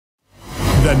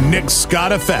The Nick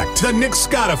Scott Effect. The Nick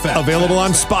Scott Effect. Available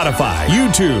on Spotify,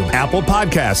 YouTube, Apple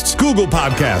Podcasts, Google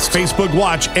Podcasts, Facebook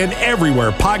Watch, and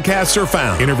everywhere podcasts are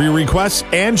found. Interview requests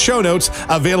and show notes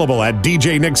available at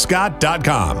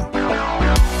djnickscott.com.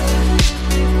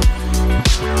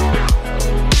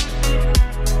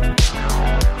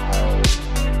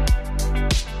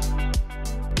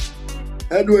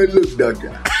 How do I look,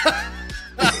 Doctor?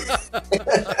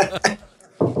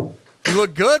 You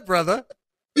look good, brother.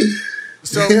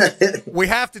 So we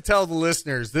have to tell the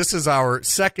listeners, this is our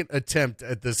second attempt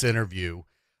at this interview.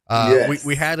 Yes.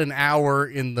 We had an hour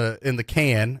in the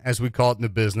can, as we call it in the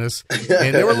business,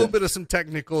 and there were a little bit of some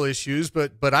technical issues,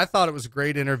 but I thought it was a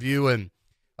great interview. And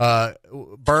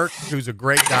Burke, who's a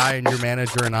great guy, and your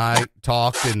manager and I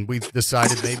talked, and we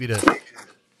decided maybe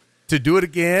to do it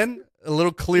again, a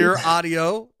little clear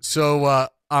audio. So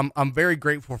I'm very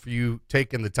grateful for you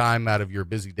taking the time out of your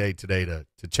busy day today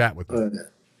to chat with me.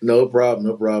 No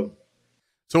problem.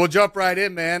 So we'll jump right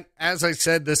in, man. As I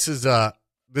said, this is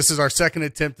our second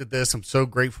attempt at this. I'm so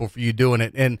grateful for you doing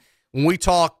it. And when we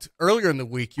talked earlier in the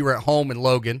week, you were at home in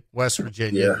Logan, West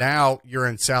Virginia. Yeah. Now you're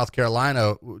in South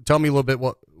Carolina. Tell me a little bit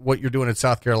what you're doing in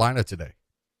South Carolina today.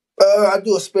 I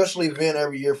do a special event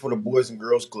every year for the Boys and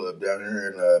Girls Club down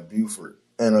here in Beaufort.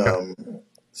 And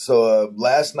so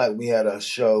last night we had a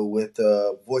show with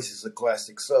Voices of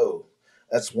Classic Soul.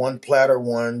 That's one platter,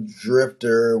 one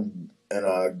drifter, and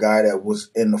a guy that was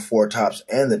in the Four Tops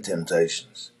and the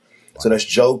Temptations. So that's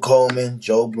Joe Coleman,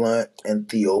 Joe Blunt, and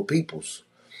Theo Peoples.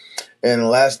 And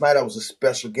last night I was a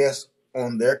special guest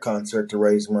on their concert to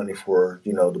raise money for,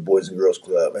 the Boys and Girls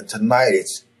Club. And tonight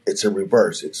it's a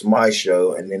reverse. It's my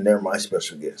show, and then they're my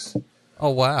special guests.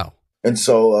 Oh, wow. And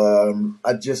so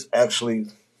I just actually,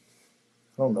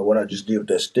 I don't know what I just did with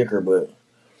that sticker, but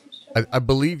I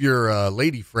believe your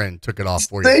lady friend took it off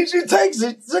for you. she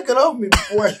took it off me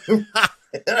before.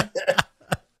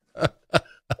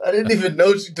 I didn't even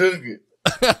know she took it.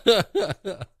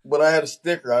 But I had a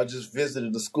sticker. I just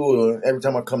visited the school. And every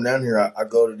time I come down here, I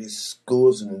go to these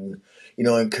schools and,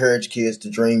 encourage kids to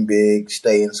dream big,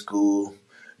 stay in school,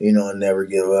 and never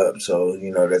give up. So,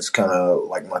 that's kind of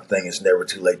like my thing. It's never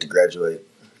too late to graduate.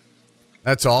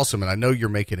 That's awesome. And I know you're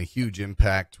making a huge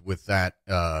impact with that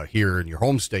here in your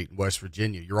home state in West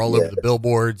Virginia. You're all over the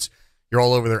billboards. You're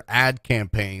all over their ad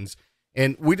campaigns.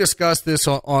 And we discussed this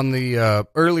on the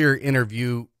earlier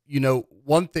interview.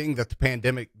 One thing that the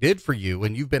pandemic did for you,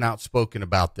 and you've been outspoken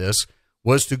about this,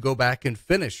 was to go back and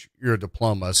finish your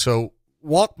diploma. So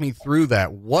walk me through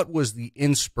that. What was the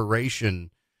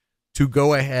inspiration to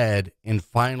go ahead and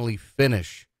finally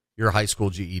finish your high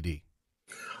school GED?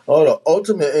 Oh, the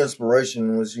ultimate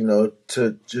inspiration was,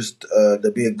 to just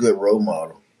to be a good role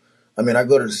model. I mean, I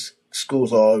go to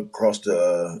schools all across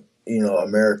the,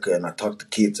 America, and I talk to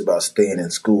kids about staying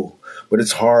in school. But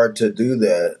it's hard to do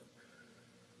that,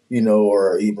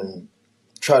 or even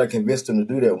try to convince them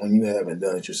to do that when you haven't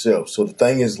done it yourself. So the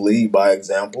thing is, lead by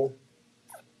example.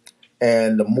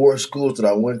 And the more schools that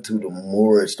I went to, the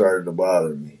more it started to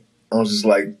bother me. I was just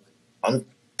like, I'm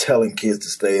telling kids to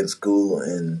stay in school,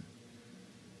 and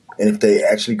if they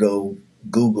actually go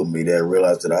Google me, they'll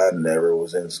realize that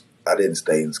I didn't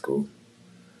stay in school.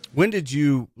 When did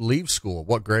you leave school?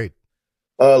 What grade?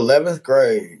 11th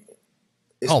grade.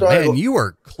 Man, you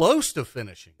were close to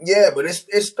finishing. Yeah, but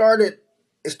it started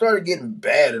getting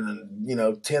bad in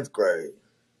 10th grade.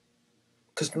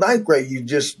 Because 9th grade,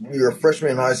 you're a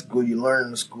freshman in high school, you learn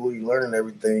in the school, you learn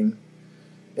everything.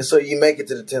 And so you make it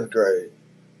to the 10th grade.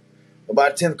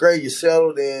 About 10th grade, you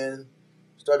settled in,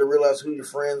 start to realize who your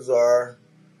friends are,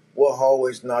 what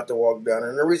hallways not to walk down.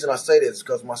 And the reason I say that is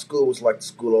because my school was like the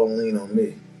school on lean on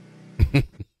me.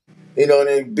 And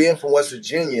then being from West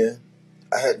Virginia,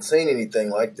 I hadn't seen anything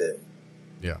like that.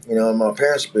 Yeah. And my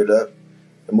parents split up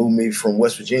and moved me from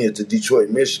West Virginia to Detroit,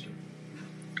 Michigan.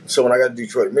 So when I got to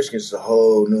Detroit, Michigan, it's a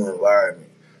whole new environment.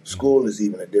 School is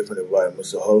even a different environment.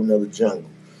 It's a whole nother jungle.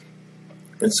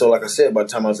 And so, like I said, by the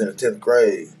time I was in the 10th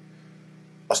grade,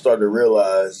 I started to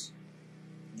realize,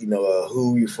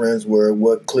 who your friends were,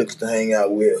 what cliques to hang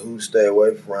out with, who to stay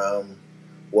away from,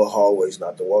 what hallways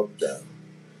not to walk down.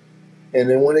 And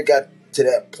then when it got to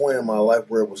that point in my life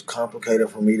where it was complicated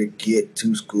for me to get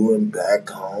to school and back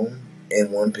home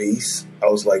in one piece, I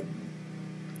was like,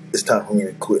 it's time for me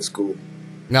to quit school.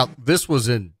 Now, this was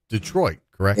in Detroit,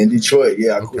 correct? In Detroit,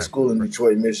 yeah. I quit school in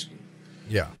Detroit, Michigan.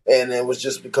 Yeah. And it was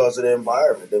just because of the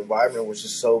environment. The environment was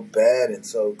just so bad and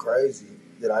so crazy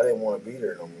that I didn't want to be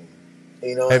there no more.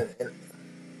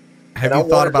 Have you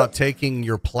thought about taking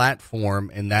your platform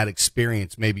and that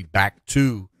experience maybe back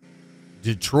to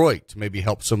Detroit to maybe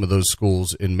help some of those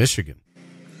schools in Michigan?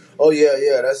 Oh,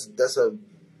 yeah. That's a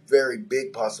very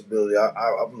big possibility.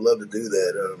 I would love to do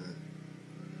that.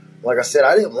 Like I said,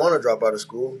 I didn't want to drop out of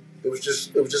school. It was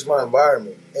just my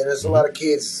environment, and there's a lot of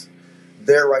kids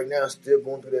there right now still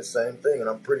going through that same thing, and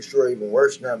I'm pretty sure even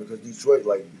worse now because Detroit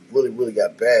like really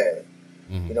got bad,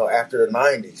 after the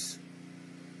 '90s,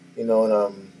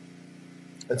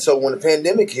 and so when the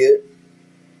pandemic hit,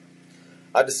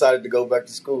 I decided to go back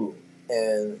to school,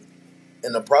 and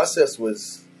the process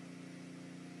was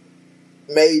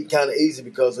made kind of easy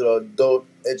because of the adult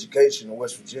education in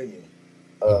West Virginia.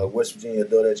 West Virginia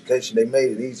adult education, they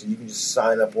made it easy. You can just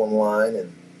sign up online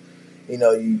and,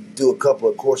 you do a couple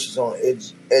of courses on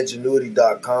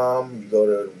edgeannuity.com. You go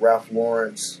to Ralph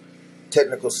Lawrence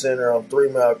Technical Center on 3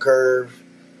 Mile Curve.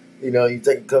 You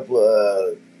take a couple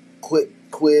of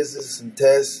quick quizzes and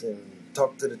tests and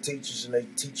talk to the teachers, and they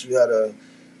teach you how to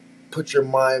put your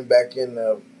mind back in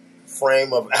the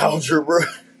frame of algebra.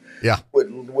 Yeah.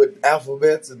 with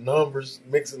alphabets and numbers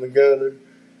mixing together.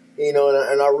 And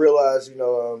I realized,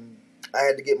 I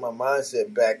had to get my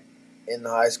mindset back in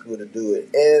high school to do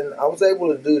it. And I was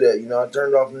able to do that. I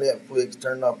turned off Netflix,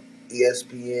 turned off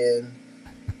ESPN,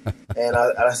 and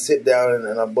I sit down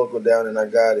and I buckled down and I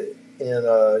got it. And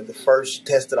the first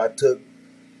test that I took,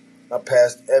 I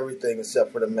passed everything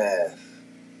except for the math.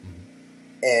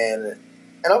 And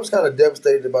I was kind of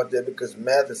devastated about that because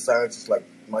math and science is like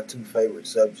my 2 favorite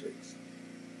subjects.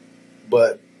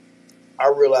 But I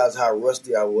realized how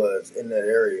rusty I was in that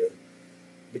area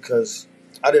because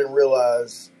I didn't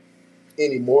realize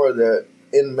anymore that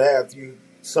in math,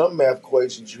 some math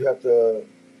equations, you have to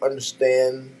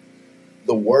understand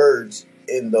the words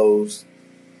in those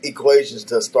equations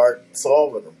to start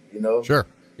solving them, Sure.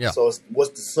 Yeah. So what's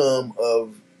the sum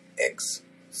of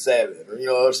X7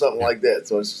 or something like that.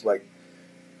 So it's just like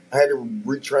I had to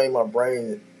retrain my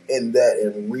brain in that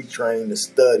and retrain to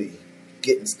study,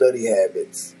 getting study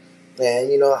habits.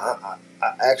 And, I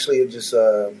actually just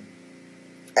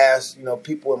asked,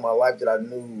 people in my life that I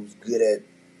knew who was good at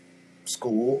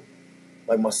school.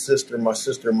 Like my sister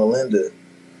Melinda,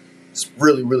 is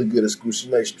really good at school. She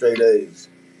made straight A's.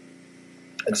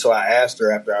 And so I asked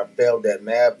her after I failed that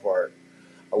math part,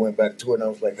 I went back to her and I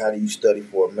was like, how do you study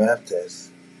for a math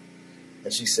test?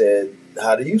 And she said,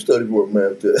 how do you study for a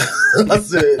math test? I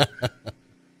said,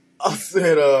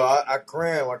 I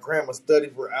cram. I study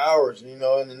for hours, and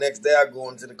the next day I go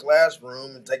into the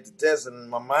classroom and take the test, and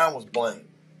my mind was blank.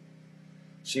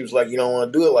 She was like, you don't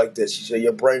want to do it like this. She said,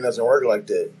 your brain doesn't work like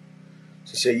that.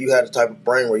 She said, you have the type of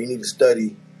brain where you need to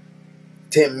study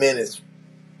 10 minutes,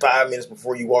 5 minutes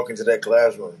before you walk into that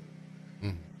classroom.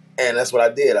 Mm-hmm. And that's what I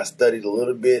did. I studied a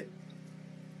little bit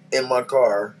in my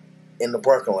car, in the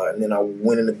parking lot, and then I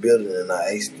went in the building and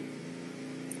I aced it.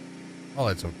 Oh,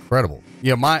 that's incredible.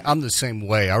 Yeah, I'm the same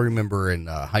way. I remember in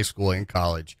high school and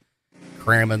college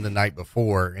cramming the night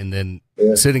before and then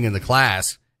sitting in the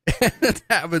class and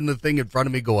having the thing in front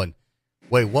of me going,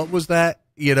 wait, what was that?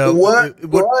 What?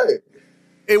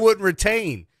 It wouldn't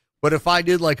retain. But if I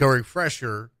did like a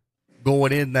refresher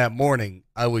going in that morning,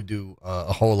 I would do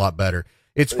a whole lot better.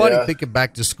 It's funny thinking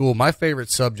back to school. My favorite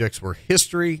subjects were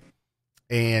history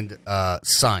and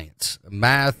science.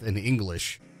 Math and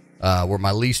English were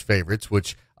my least favorites,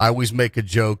 which I always make a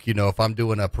joke, if I'm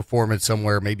doing a performance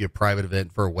somewhere, maybe a private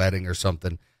event for a wedding or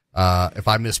something, if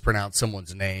I mispronounce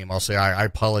someone's name, I'll say, I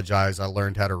apologize. I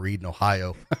learned how to read in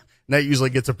Ohio. And that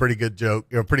usually gets a pretty good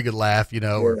joke, a pretty good laugh,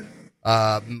 or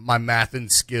my math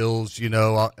and skills,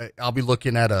 I'll be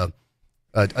looking at a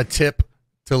tip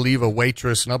to leave a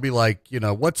waitress and I'll be like,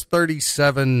 what's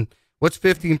 15%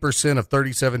 of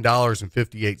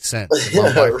 $37.58?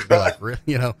 My wife would be like, really?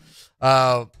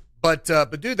 But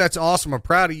dude, that's awesome. I'm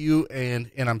proud of you, and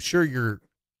I'm sure you're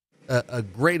a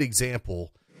great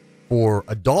example for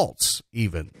adults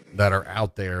even that are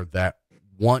out there that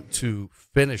want to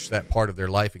finish that part of their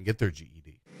life and get their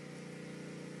GED.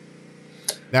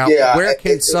 Now, where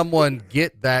can someone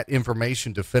get that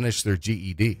information to finish their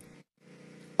GED?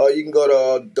 You can go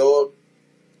to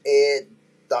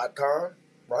adulted.com,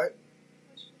 right?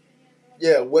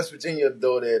 Yeah, West Virginia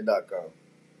adulted.com.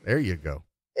 There you go.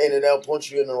 And then they'll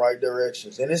point you in the right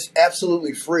directions. And it's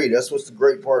absolutely free. That's what's the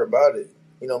great part about it.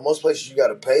 Most places you got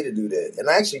to pay to do that. And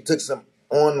I actually took some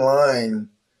online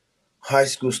high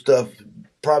school stuff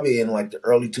probably in like the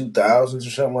early 2000s or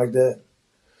something like that.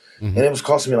 Mm-hmm. And it was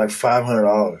costing me like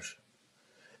 $500.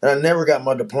 And I never got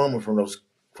my diploma from those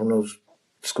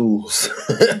schools.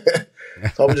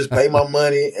 So I would just pay my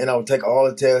money and I would take all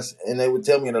the tests and they would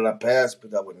tell me that I passed,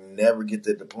 but I would never get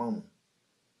the diploma.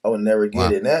 I would never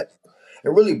get it. And that, it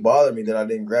really bothered me that I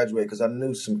didn't graduate because I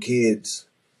knew some kids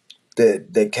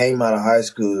that came out of high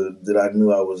school that I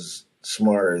knew I was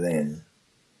smarter than.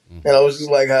 And I was just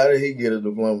like, how did he get a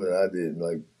diploma and I didn't?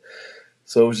 Like,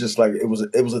 so it was just like, it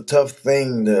was a tough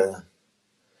thing to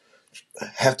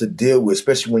have to deal with,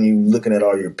 especially when you're looking at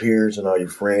all your peers and all your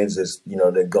friends that's,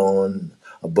 they're going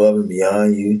above and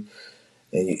beyond you.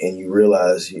 And you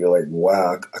realize you're like,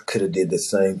 wow, I could have did the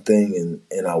same thing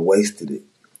and I wasted it.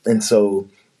 And so,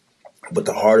 but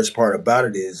the hardest part about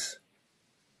it is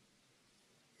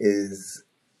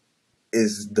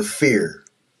the fear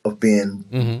of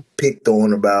being picked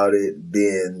on about it,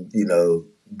 being,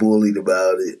 bullied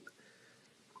about it.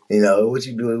 What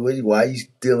you doing? Why are you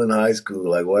still in high school?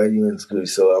 Like, why are you in school?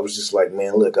 So I was just like,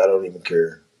 man, look, I don't even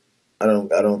care. I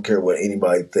don't care what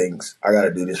anybody thinks. I got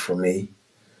to do this for me.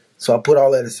 So I put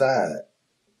all that aside,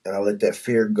 and I let that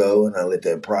fear go, and I let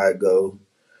that pride go,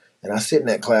 and I sit in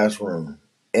that classroom,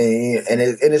 and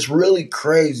it's really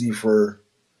crazy for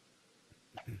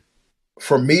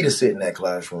me to sit in that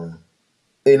classroom,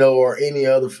 or any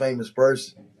other famous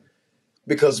person,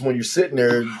 because when you're sitting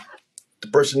there, the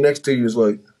person next to you is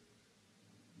like.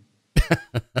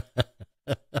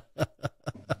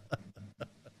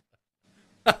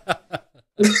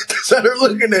 So they're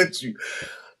looking at you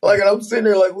like, and I'm sitting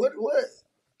there like, what?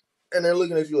 And they're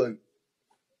looking at you like,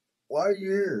 why are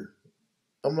you here?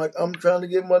 I'm like, I'm trying to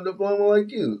get my diploma like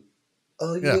you.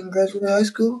 Oh, you didn't graduate high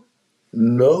school?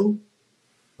 No.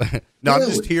 No, I'm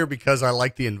just here because I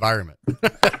like the environment.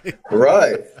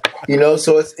 Right.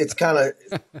 So it kind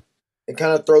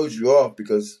of throws you off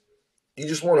because you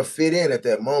just want to fit in at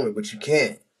that moment, but you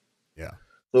can't. Yeah.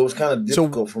 So it was kind of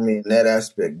difficult for me in that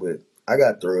aspect, but I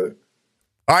got through it.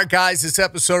 All right, guys, this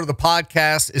episode of the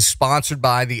podcast is sponsored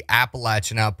by the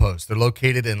Appalachian Outpost. They're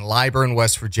located in Liburn,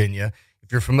 West Virginia.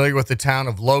 If you're familiar with the town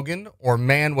of Logan or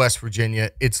Man, West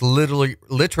Virginia, it's literally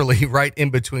right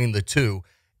in between the two.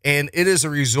 And it is a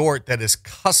resort that is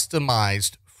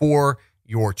customized for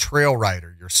your trail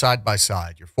rider, your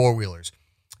side-by-side, your four-wheelers,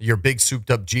 your big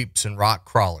souped-up Jeeps and rock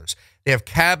crawlers. They have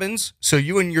cabins, so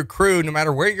you and your crew, no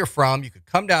matter where you're from, you could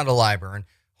come down to Liburn,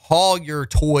 haul your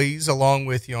toys along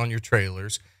with you on your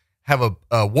trailers, have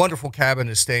a wonderful cabin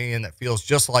to stay in that feels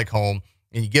just like home,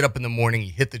 and you get up in the morning,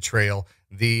 you hit the trail.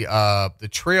 The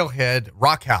Trailhead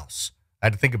Rock House, I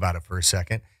had to think about it for a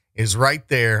second, is right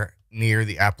there near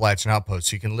the Appalachian Outpost,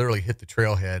 so you can literally hit the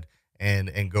trailhead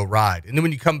and go ride. And then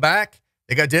when you come back,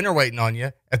 they got dinner waiting on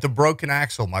you at the Broken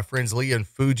Axle. My friends Leah and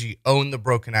Fuji own the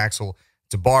Broken Axle.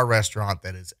 It's a bar restaurant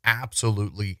that is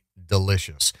absolutely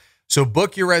delicious. So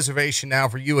book your reservation now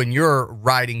for you and your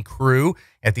riding crew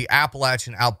at the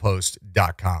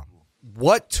AppalachianOutpost.com.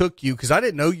 What took you, because I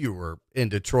didn't know you were in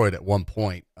Detroit at one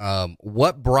point,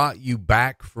 what brought you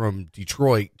back from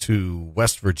Detroit to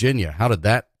West Virginia? How did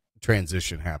that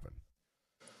transition happen?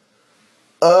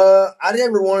 I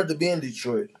never wanted to be in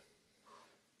Detroit.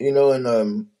 And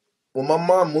when my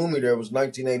mom moved me there, it was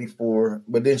 1984,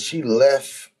 but then she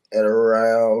left at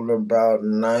around about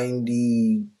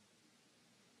 92.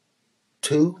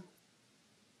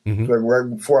 Like right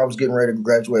before I was getting ready to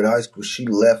graduate high school, she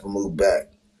left and moved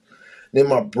back. Then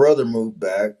my brother moved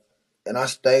back, and I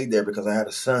stayed there because I had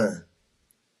a son.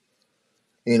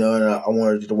 And I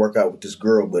wanted to work out with this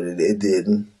girl, but it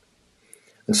didn't.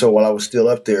 And so while I was still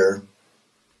up there,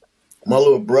 my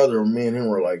little brother, me and him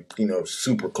were like,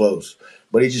 super close.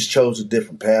 But he just chose a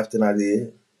different path than I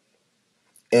did.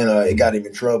 And it got him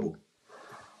in trouble.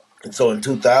 And so in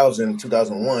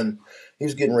 2001, he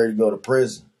was getting ready to go to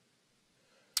prison.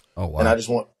 Oh, wow. And I just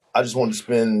wanted to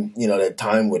spend, that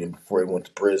time with him before he went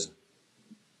to prison.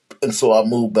 And so I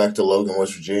moved back to Logan,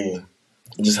 West Virginia,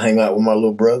 and just hang out with my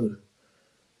little brother,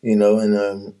 and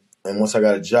once I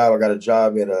got a job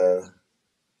at,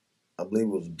 I believe it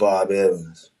was Bob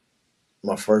Evans.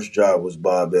 My first job was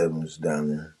Bob Evans down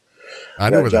there. I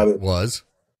know where that was.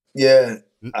 Yeah.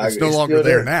 It's no longer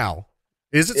there now.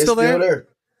 Is it still there? Still there.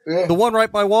 Yeah. The one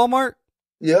right by Walmart?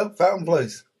 Yeah, Fountain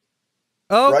Place.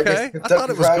 Oh, okay. I thought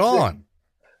it was gone.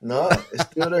 No, it's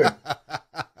still there.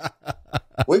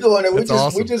 We go in there. We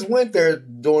just went there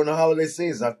during the holiday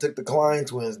season. I took the Klein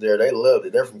twins there. They loved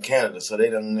it. They're from Canada, so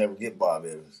they don't never get Bob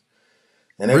Evans.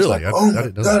 And they was like, "Oh my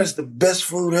God, it's the best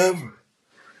food ever."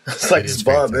 It's like it's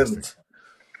Bob Evans.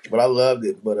 But I loved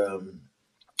it. But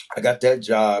I got that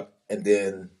job, and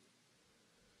then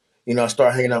I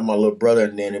started hanging out with my little brother,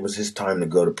 and then it was his time to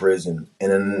go to prison.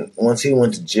 And then once he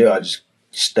went to jail, I just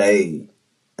stayed,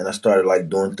 and I started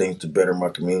doing things to better my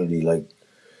community,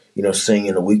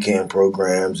 singing the weekend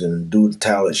programs and doing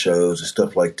talent shows and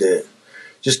stuff like that,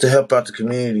 just to help out the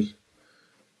community,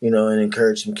 and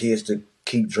encourage some kids to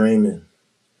keep dreaming,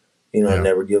 and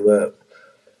never give up.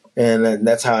 And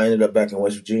that's how I ended up back in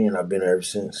West Virginia, and I've been there ever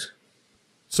since.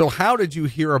 So how did you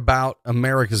hear about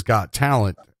America's Got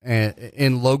Talent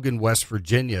in Logan, West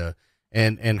Virginia,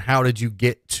 and how did you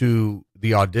get to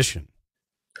the audition?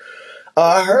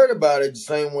 I heard about it the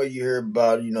same way you hear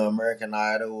about, American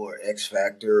Idol or X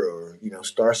Factor or,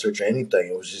 Star Search or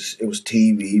anything. It was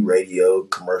TV, radio,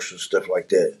 commercial, stuff like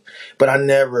that. But I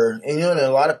never, and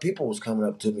a lot of people was coming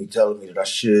up to me telling me that I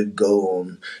should go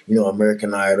on,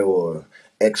 American Idol or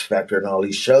X Factor and all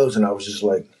these shows. And I was just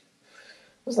like,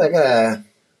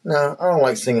 no, I don't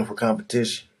like singing for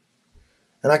competition.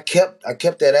 And I kept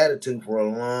that attitude for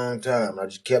a long time. I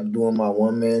just kept doing my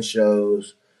one-man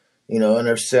shows. And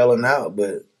they're selling out,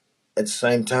 but at the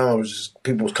same time,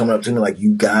 people was coming up to me like,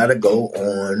 you gotta go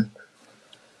on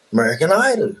American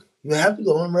Idol. You have to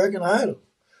go on American Idol.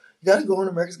 You gotta go on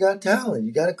America's Got Talent.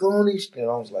 You gotta go on these. And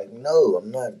I was like, no,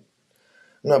 I'm not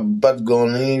about to go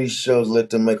on any of these shows. Let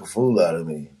them make a fool out of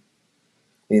me.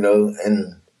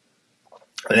 And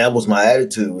that was my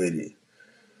attitude with it.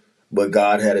 But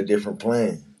God had a different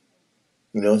plan.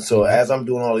 So as I'm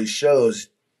doing all these shows,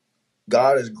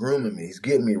 God is grooming me. He's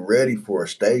getting me ready for a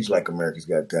stage like America's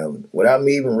Got Talent without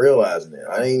me even realizing it.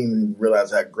 I didn't even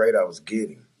realize how great I was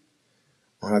getting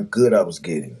or how good I was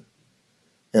getting.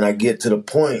 And I get to the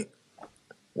point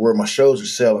where my shows are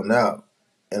selling out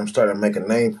and I'm starting to make a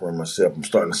name for myself. I'm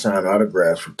starting to sign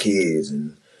autographs for kids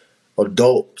and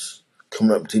adults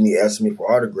coming up to me asking me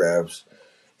for autographs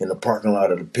in the parking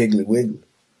lot of the Piggly Wiggly.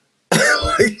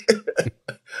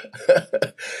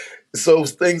 So it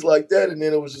was things like that. And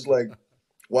then it was just like,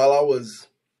 while I was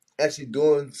actually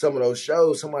doing some of those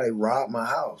shows, somebody robbed my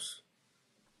house.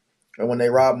 And when they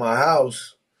robbed my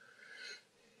house,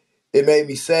 it made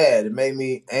me sad. It made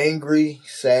me angry,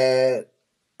 sad.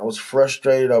 I was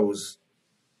frustrated. I was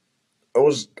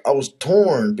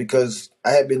torn because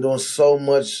I had been doing so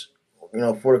much,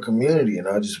 for the community. And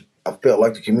I felt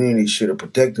like the community should have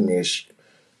protected me. It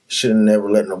should have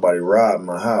never let nobody rob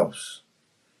my house.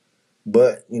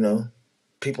 But,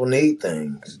 people need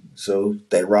things. So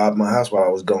they robbed my house while I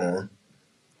was gone.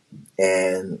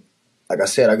 And like I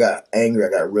said, I got angry. I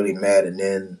got really mad. And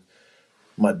then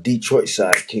my Detroit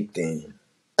side kicked in.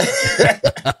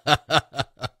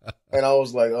 And I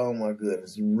was like, oh my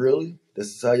goodness, really?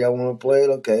 This is how y'all want to play it?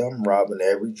 Okay, I'm robbing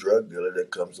every drug dealer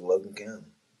that comes to Logan County.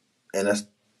 And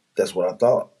that's what I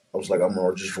thought. I was like, I'm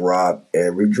going to just rob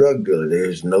every drug dealer.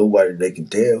 There's nobody they can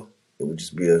tell. It would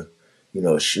just be a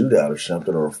shootout or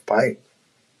something or a fight.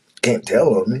 Can't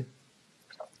tell on me.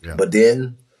 Yeah. But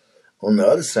then on the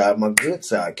other side, my good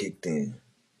side kicked in.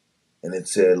 And it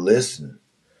said, listen,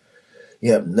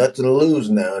 you have nothing to lose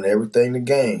now and everything to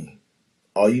gain.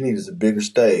 All you need is a bigger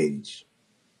stage.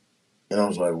 And I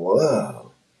was like,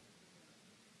 wow.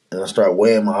 And I started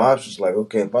weighing my options like,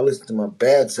 okay, if I listen to my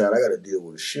bad side, I got to deal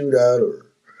with a shootout or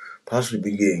possibly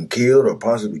be getting killed or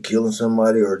possibly killing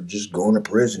somebody or just going to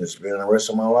prison and spending the rest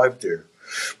of my life there.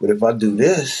 But if I do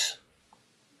this,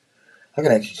 I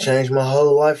can actually change my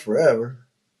whole life forever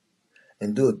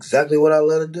and do exactly what I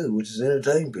love to do, which is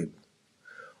entertain people.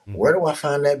 Mm-hmm. Where do I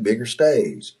find that bigger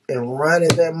stage? And right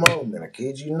at that moment, I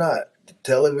kid you not, the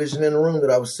television in the room that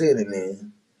I was sitting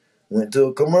in went to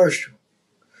a commercial.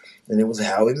 And it was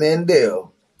Howie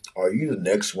Mandel. Are you the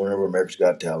next winner of America's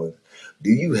Got Talent? Do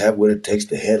you have what it takes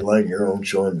to headline your own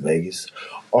show in Vegas?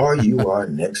 Are you our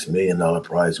next $1 million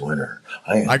prize winner?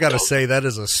 I got to say, that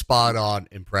is a spot-on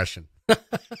impression.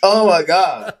 Oh, my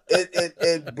God.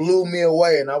 It blew me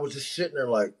away. And I was just sitting there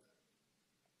like,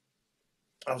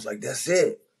 I was like, that's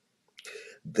it.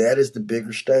 That is the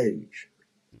bigger stage.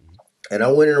 And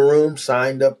I went in the room,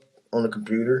 signed up on the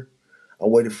computer. I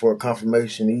waited for a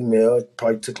confirmation email. It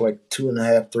probably took like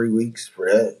 2.5, 3 weeks for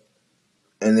that.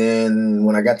 And then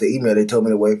when I got the email, they told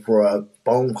me to wait for a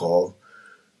phone call.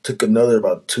 Took another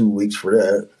about 2 weeks for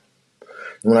that.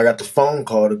 And when I got the phone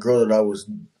call, the girl that I was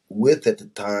with at the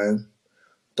time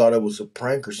thought it was a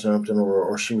prank or something,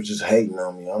 or she was just hating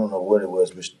on me. I don't know what it was,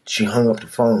 but she hung up the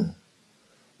phone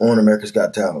on America's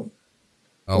Got Talent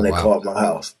when they called my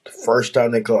house. The first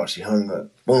time they called, she hung up.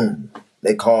 Boom.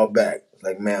 They called back.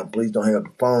 Like, ma'am, please don't hang up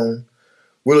the phone.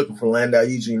 We're looking for Landau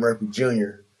Eugene Murphy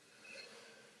Jr.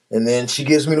 And then she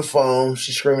gives me the phone.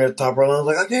 She's screaming at the top of her lungs,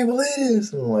 like, I can't believe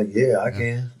this. And I'm like, yeah, I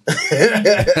can.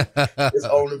 It's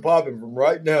on and popping from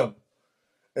right now.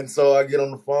 And so I get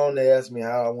on the phone. They ask me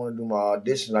how I want to do my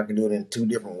audition. I can do it in 2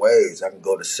 different ways. I can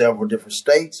go to several different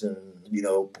states and,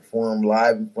 perform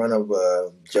live in front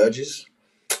of judges.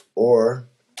 Or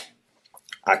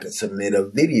I can submit a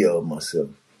video of myself.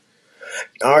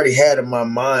 I already had in my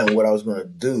mind what I was going to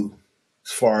do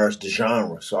as far as the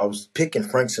genre. So I was picking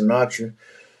Frank Sinatra.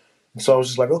 And so I was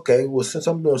just like, okay, well, since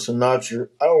I'm doing Sinatra,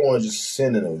 I don't want to just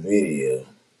send in a video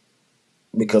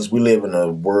because we live in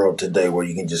a world today where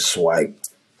you can just swipe,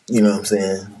 You know what I'm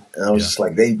saying? And I was just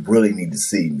like, they really need to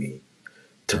see me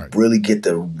to really get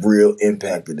the real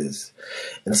impact of this.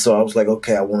 And so I was like,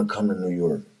 okay, I want to come to New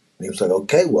York. And he was like,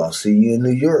 okay, well, I'll see you in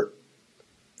New York.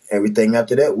 Everything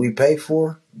after that we pay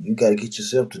for, you got to get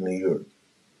yourself to New York.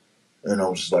 And I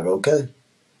was just like, okay.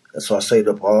 And so I saved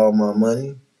up all my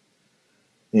money,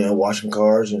 you know, washing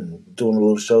cars and doing the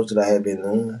little shows that I had been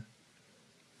doing.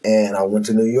 And I went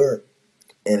to New York,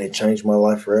 and it changed my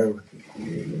life forever.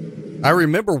 I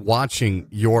remember watching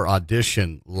your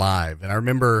audition live, and I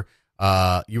remember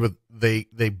they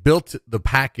built the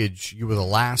package. You were the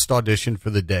last audition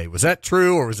for the day. Was that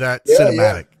true, or was that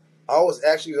cinematic? Yeah. I was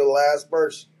actually the last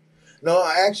person. No,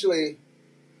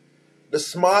 the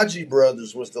Smodgy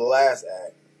Brothers was the last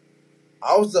act.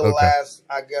 I was the last,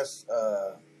 I guess,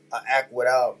 act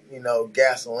without, you know,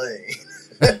 gasoline.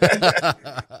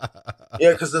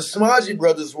 Yeah, because the Smodgy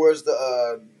Brothers was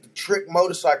the trick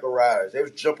motorcycle riders. They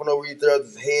was jumping over each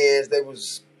other's heads. They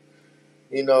was,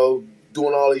 you know,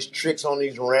 doing all these tricks on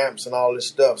these ramps and all this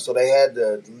stuff. So they had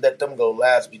to let them go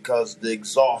last because the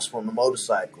exhaust from the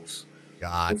motorcycles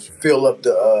would fill up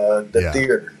the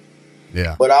theater.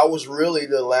 Yeah. But I was really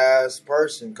the last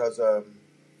person because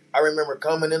I remember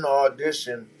coming in the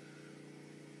audition,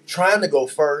 trying to go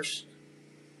first.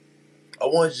 I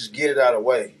wanted to just get it out of the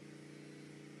way.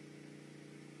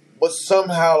 But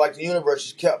somehow, like, the universe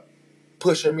just kept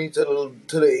pushing me to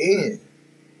the end.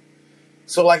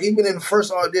 So, like, even in the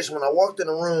first audition, when I walked in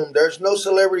the room, there's no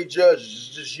celebrity judges.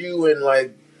 It's just you and,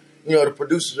 like, you know, the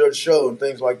producers of the show and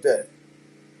things like that.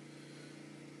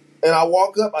 And I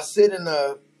walk up, I sit in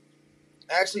the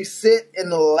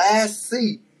last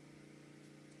seat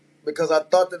because I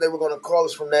thought that they were going to call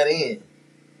us from that end.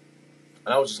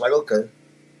 And I was just like, okay,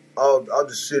 I'll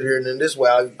just sit here, and then this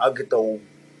way I'll get to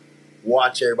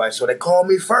watch everybody. So they call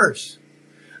me first.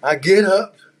 I get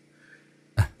up,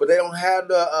 but they don't have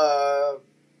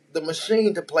the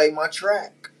machine to play my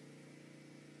track.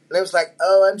 And they was like,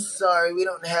 oh, I'm sorry, we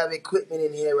don't have equipment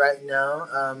in here right now.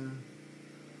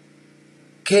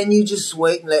 Can you just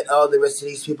wait and let all the rest of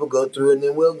these people go through, and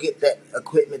then we'll get that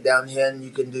equipment down here and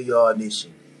you can do your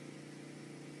audition.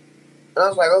 And I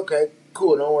was like, okay,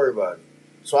 cool, don't worry about it.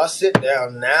 So I sit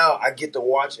down. Now I get to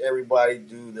watch everybody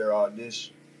do their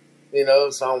audition. You know,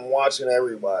 so I'm watching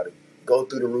everybody go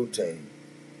through the routine.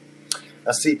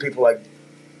 I see people like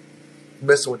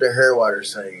messing with their hair while they're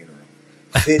singing,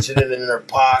 or fidgeting in their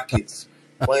pockets,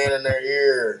 playing in their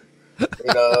ear.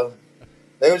 You know,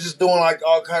 they were just doing like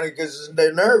all kind of, because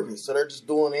they're nervous, so they're just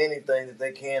doing anything that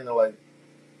they can to like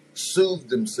soothe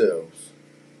themselves.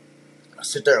 I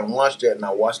sit there and watch that, and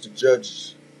I watch the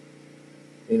judges.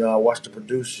 You know, I watched the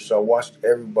producers. I watched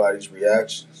everybody's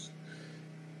reactions.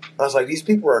 I was like, these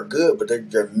people are good, but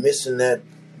they're missing that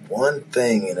one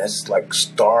thing, and that's like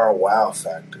star wow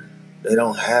factor. They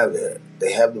don't have that.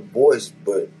 They have the voice,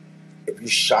 but if you're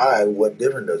shy, what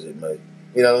difference does it make?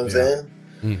 You know what I'm saying?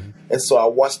 Mm-hmm. And so I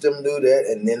watched them do that,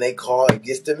 and then they call, it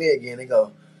gets to me again. They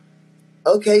go,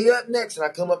 okay, you're up next. And I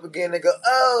come up again. They go,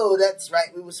 oh, that's right.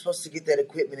 We were supposed to get that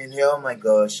equipment in here. Oh, my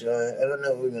gosh. I don't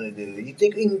know what we're going to do. You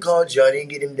think we can call Johnny and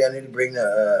get him down here to bring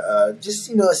just,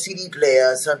 you know, a CD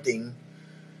player or something?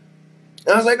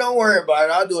 And I was like, don't worry about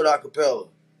it. I'll do it a cappella.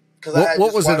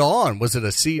 What was it on? Was it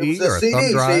a CD or a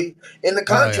thumb drive? See, in the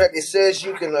contract, it says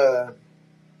you can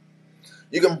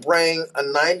bring a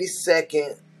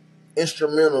 90-second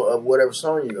instrumental of whatever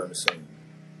song you're going to sing.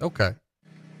 Okay.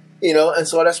 You know, and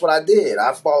so that's what I did.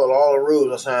 I followed all the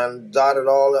rules. I dotted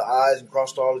all the I's and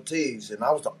crossed all the T's. And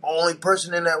I was the only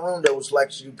person in that room that was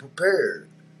actually prepared.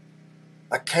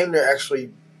 I came there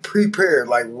actually prepared,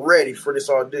 like ready for this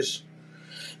audition.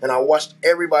 And I watched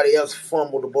everybody else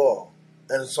fumble the ball.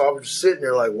 And so I was just sitting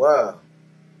there like, wow.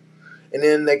 And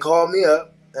then they called me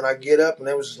up, and I get up, and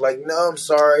they was just like, no, I'm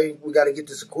sorry. We got to get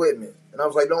this equipment. And I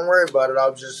was like, don't worry about it.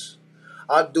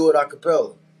 I'll do it a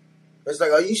cappella. It's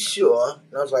like, are you sure?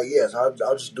 And I was like, yes, I'll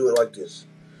just do it like this.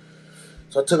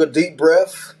 So I took a deep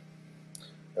breath,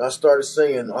 and I started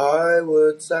singing, I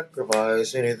would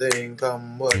sacrifice anything,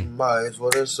 come what might,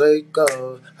 for the sake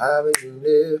of having you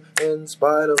live, in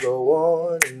spite of the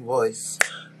warning voice.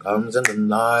 Comes in the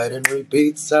night and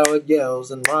repeats how it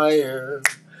yells in my ear.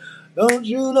 Don't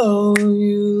you know,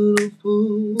 you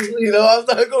fool? You know, I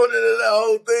started going into that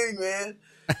whole thing, man.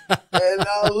 And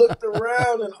I looked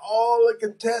around, and all the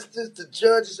contestants, the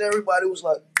judges, everybody was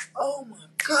like, oh my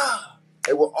God.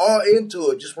 They were all into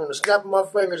it, just from the snap of my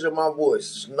fingers and my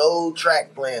voice. There's no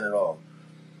track playing at all.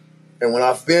 And when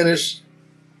I finished,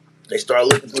 they started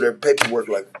looking through their paperwork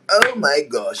like, oh my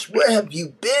gosh, where have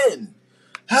you been?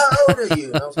 How old are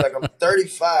you? And I was like, I'm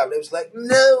 35. They was like,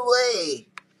 no way.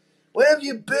 Where have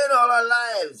you been all our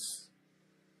lives?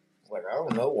 Like, I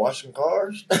don't know, washing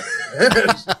cars.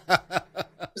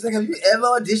 It's like, have you ever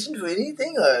auditioned for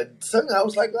anything or something? I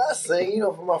was like, well, I sing,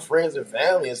 for my friends and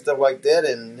family and stuff like that.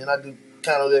 And then I do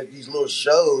kind of like these little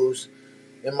shows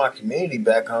in my community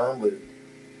back home, but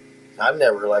I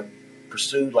never like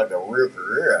pursued like a real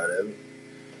career out of it.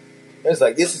 And it's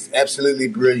like, this is absolutely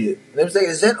brilliant. And they was like,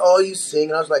 is that all you sing?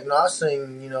 And I was like, no, I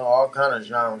sing, all kind of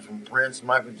genres from Prince,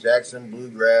 Michael Jackson,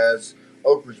 bluegrass,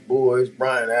 Oak Ridge Boys,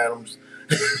 Bryan Adams,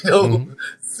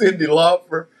 Cyndi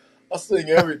Lauper. I sing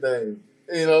everything.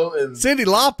 And Cyndi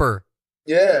Lauper.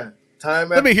 Yeah.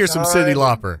 Let me hear some Cyndi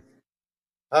Lauper.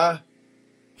 Huh?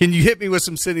 Can you hit me with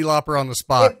some Cyndi Lauper on the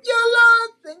spot? If you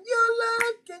look, then you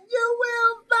look, and you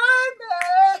will find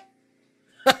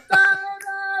me. Time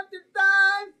after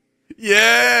time.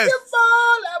 Yes. If you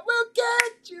fall, I will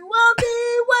catch you. I'll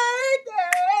be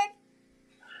waiting.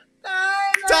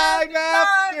 Time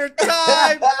after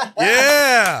time.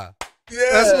 Yeah.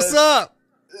 That's what's up.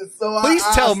 So Please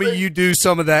tell me you do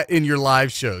some of that in your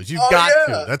live shows. You've got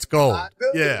to. That's gold. I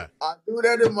do. Yeah. I do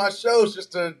that in my shows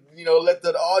just to, let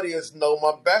the audience know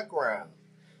my background.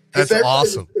 That's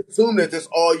awesome. Assume that that's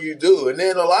all you do. And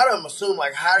then a lot of them assume,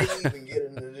 like, how do you even get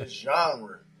into this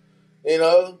genre? And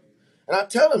I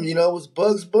tell them, it was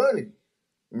Bugs Bunny,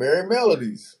 Merry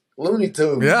Melodies, Looney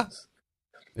Tunes.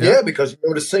 Yeah, because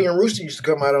the singing rooster used to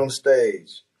come out on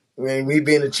stage. I mean, we'd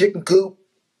be in the chicken coop.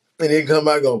 And he'd come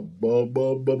out and go, ba,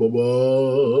 ba, ba, ba,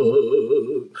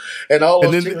 ba. And all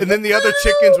those and then the other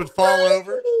chickens would fall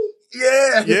over.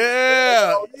 Yeah.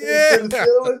 Yeah.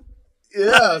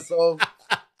 Yeah. So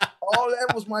all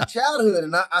that was my childhood.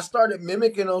 And I started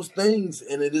mimicking those things.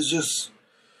 And it is just,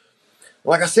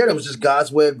 like I said, it was just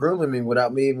God's way of grooming me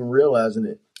without me even realizing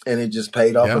it. And it just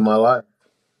paid off in my life.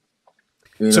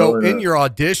 So in your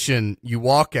audition, you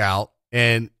walk out,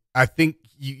 and I think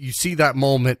you see that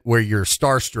moment where you're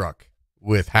starstruck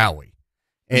with Howie,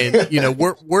 and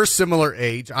we're similar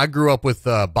age. I grew up with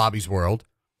Bobby's World.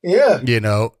 Yeah.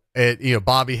 And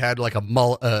Bobby had like a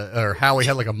mullet, or Howie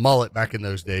had like a mullet back in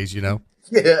those days.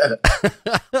 Yeah.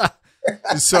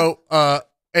 So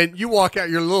and you walk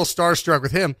out, you're a little starstruck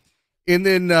with him, and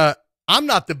then I'm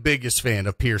not the biggest fan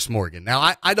of Pierce Morgan.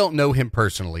 Now I don't know him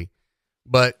personally.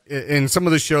 But in some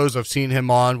of the shows I've seen him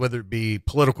on, whether it be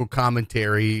political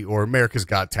commentary or America's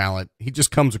Got Talent, he just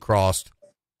comes across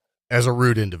as a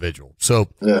rude individual. So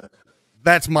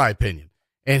that's my opinion.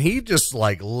 And he just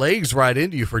like legs right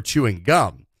into you for chewing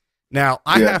gum. Now,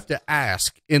 I have to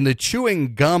ask, in the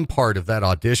chewing gum part of that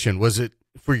audition, was it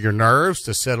for your nerves,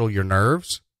 to settle your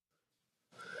nerves?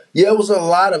 Yeah, it was a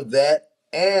lot of that.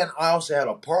 And I also had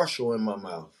a partial in my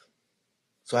mouth.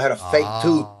 So I had a fake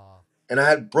tooth. And I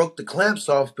had broke the clamps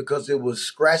off because it was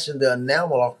scratching the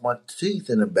enamel off my teeth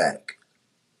in the back.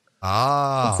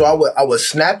 So I would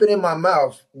snap it in my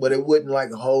mouth, but it wouldn't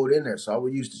like hold in there. So I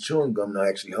would use the chewing gum to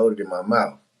actually hold it in my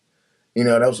mouth.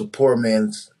 That was a poor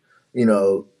man's,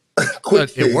 quick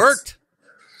fix. It worked.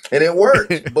 And it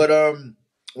worked. But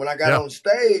when I got on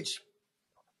stage,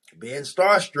 being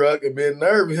starstruck and being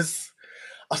nervous,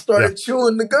 I started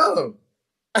chewing the gum.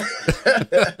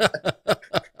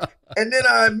 And then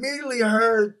I immediately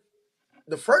heard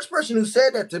the first person who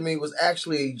said that to me was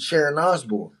actually Sharon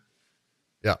Osbourne.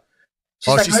 Yeah.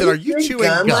 She's like, she said, are you chewing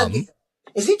gum? Like,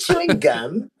 is he chewing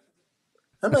gum?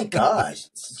 I'm like, gosh.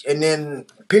 And then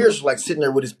Pierce was like sitting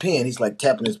there with his pen. He's like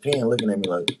tapping his pen, looking at me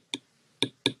like.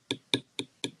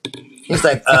 He's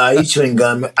like, he's chewing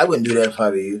gum. I wouldn't do that if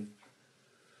I were you.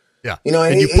 Yeah.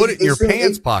 And you put it in your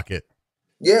pants pocket.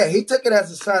 Yeah, he took it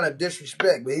as a sign of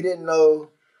disrespect, but he didn't know.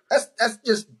 That's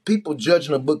just people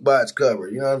judging a book by its cover.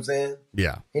 You know what I'm saying?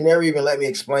 Yeah. He never even let me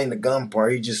explain the gum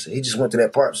part. He just went to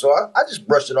that part. So I just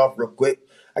brushed it off real quick.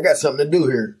 I got something to do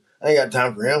here. I ain't got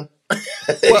time for him.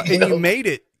 Well, and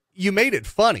you made it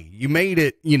funny. You made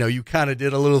it, you kind of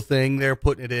did a little thing there,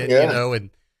 putting it in, and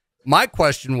my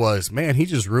question was, man, he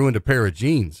just ruined a pair of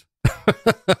jeans.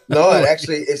 No, it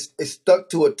actually, it stuck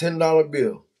to a $10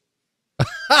 bill.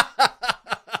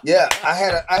 Yeah, I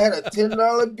had a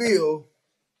 $10 bill.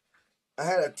 I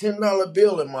had a $10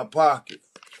 bill in my pocket,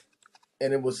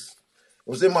 and it was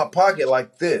in my pocket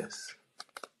like this,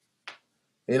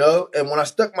 And when I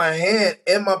stuck my hand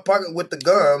in my pocket with the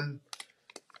gum,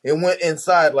 it went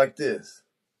inside like this.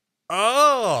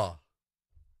 Oh,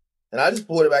 and I just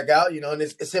pulled it back out, and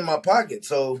it's in my pocket.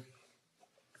 So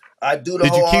I do the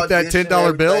Did whole. you keep that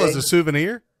 $10 bill as a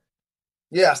souvenir?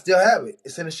 Yeah, I still have it.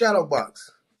 It's in a shadow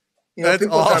box. That's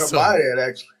people awesome. trying to buy that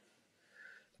actually.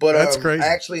 But that's crazy.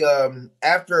 Actually,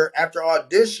 after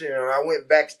audition, I went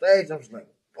backstage. I was like,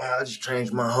 wow, I just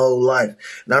changed my whole life.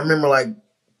 And I remember like a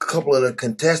couple of the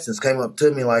contestants came up to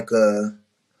me like,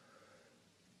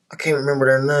 I can't remember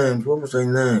their names. What was their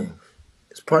name?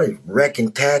 It's probably Wreck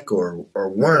and Tack or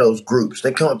one of those groups.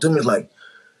 They come up to me like,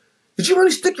 "Did you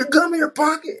really stick your gum in your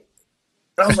pocket?"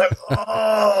 And I was like,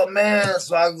 "Oh man!"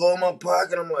 So I go in my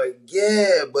pocket. I'm like,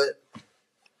 "Yeah," but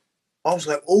I was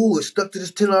like, "Oh, it stuck to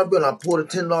this $10 bill." And I pulled a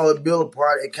 $10 bill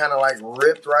apart. It kind of like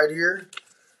ripped right here,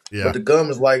 but the gum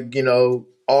is like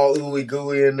all ooey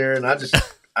gooey in there. And I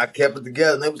kept it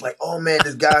together. And they was like, "Oh man,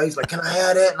 this guy." He's like, "Can I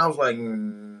have that?" And I was like,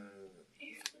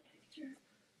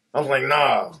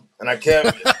 "Nah." And I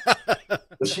kept it.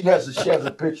 But she has a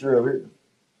picture of it.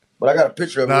 But I got a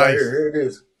picture of it right here. Here it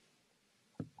is.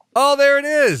 Oh, there it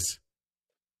is.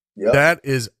 Yep. That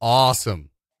is awesome.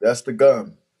 That's the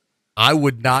gum. I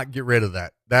would not get rid of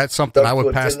that. That's something I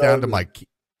would pass down to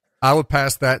I would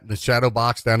pass that in the shadow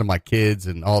box down to my kids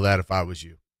and all that if I was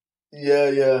you.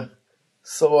 Yeah.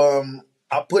 So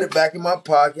I put it back in my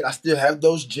pocket. I still have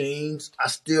those jeans. I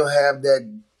still have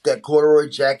that corduroy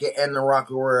jacket and the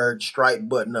Rockaware striped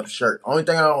button-up shirt. Only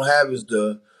thing I don't have is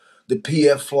the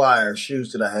PF Flyer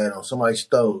shoes that I had on. Somebody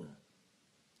stole them.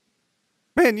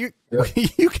 Man, you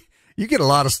get a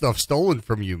lot of stuff stolen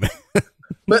from you, man.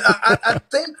 But I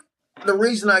think the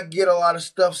reason I get a lot of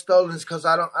stuff stolen is because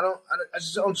I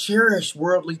just don't cherish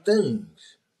worldly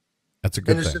things. That's a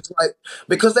good thing. It's just like,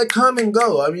 because they come and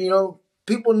go. I mean,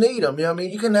 people need them. You know what I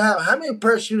mean? You can have, how many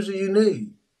pair of shoes do you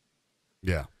need?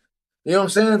 Yeah. You know what I'm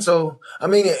saying? So, I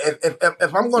mean,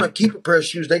 if I'm going to keep a pair of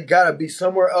shoes, they got to be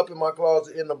somewhere up in my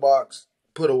closet in the box,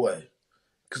 put away.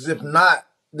 Because if not,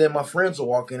 then my friends will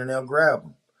walk in and they'll grab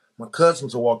them. My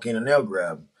cousins will walk in and they'll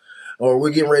grab them. Or we're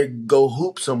getting ready to go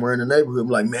hoop somewhere in the neighborhood. I'm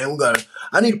like, "Man,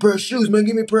 I need a pair of shoes, man.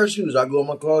 Give me a pair of shoes." I go in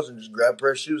my closet and just grab a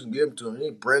pair of shoes and give them to them. They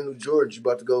ain't brand new Jordans you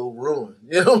about to go ruin.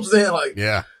 You know what I'm saying? Like,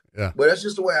 yeah. But that's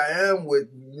just the way I am with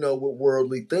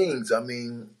worldly things. I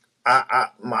mean, I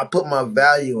put my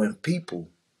value in people,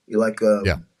 like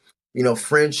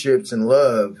friendships and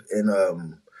love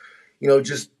and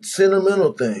just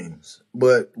sentimental things.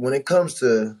 But when it comes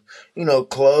to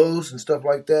clothes and stuff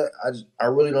like that, I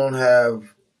really don't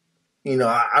have.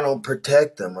 I don't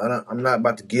protect them. I'm not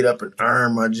about to get up and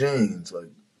iron my jeans.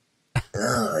 Like,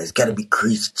 it's got to be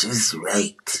creased just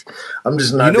right. I'm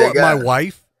just not that guy.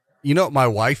 My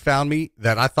wife found me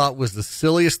that I thought was the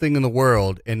silliest thing in the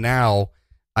world, and now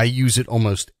I use it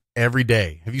almost every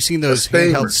day. Have you seen those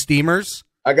handheld steamers?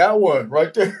 I got one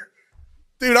right there.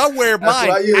 Dude, I wear mine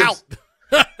out.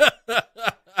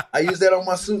 I use that on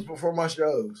my suits before my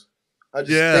shows. I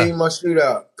just steam my suit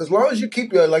out. Because as long as you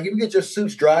keep if you get your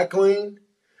suits dry clean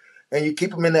and you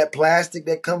keep them in that plastic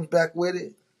that comes back with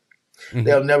it,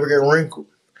 they'll never get wrinkled.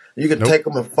 You can take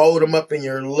them and fold them up in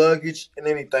your luggage and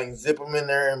anything, zip them in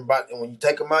there. And when you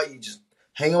take them out, you just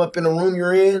hang them up in the room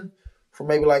you're in for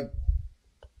maybe like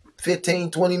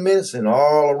 15, 20 minutes and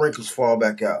all the wrinkles fall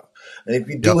back out. And if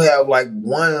you do have like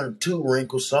 1 or 2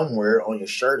 wrinkles somewhere on your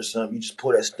shirt or something, you just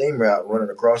pull that steamer out, run it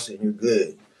across it, and you're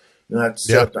good. You don't have to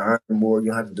set up the iron board.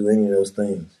 You don't have to do any of those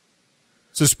things.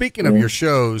 So speaking of your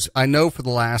shows, I know for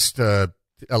the last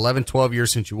 11, 12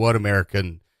 years since you won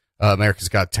America's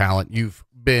Got Talent, you've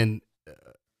been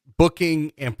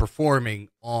booking and performing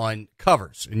on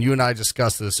covers. And you and I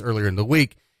discussed this earlier in the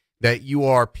week, that you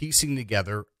are piecing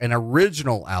together an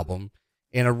original album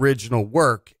and original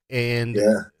work. And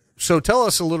so tell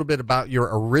us a little bit about your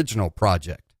original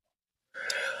project.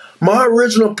 My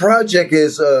original project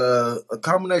is a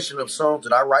combination of songs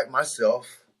that I write myself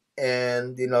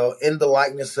and, in the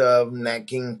likeness of Nat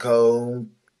King Cole,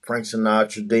 Frank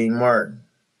Sinatra, Dean Martin.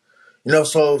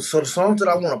 So the songs that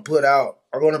I want to put out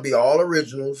are going to be all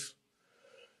originals.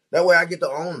 That way I get to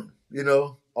own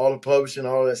them, all the publishing,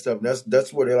 all that stuff.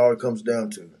 That's what it all comes down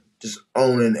to. Just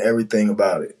owning everything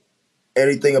about it.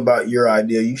 Anything about your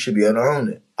idea, you should be able to own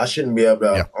it. I shouldn't be able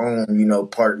to own,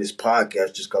 part of this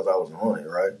podcast just because I was on it,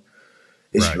 right?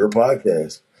 It's your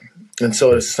podcast. And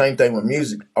so it's the same thing with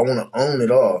music. I want to own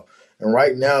it all. And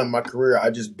right now in my career, I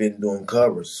just been doing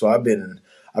covers. So I've been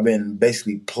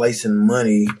basically placing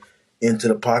money into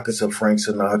the pockets of Frank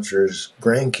Sinatra's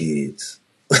grandkids.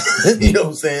 You know what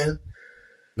I'm saying?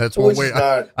 That's one way.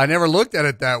 I never looked at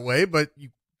it that way, but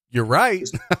you're right.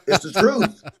 It's the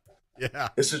truth. Yeah.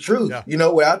 It's the truth. Yeah.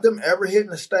 Without them ever hitting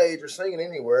the stage or singing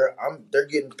anywhere, they're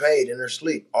getting paid in their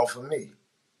sleep off of me.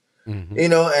 Mm-hmm.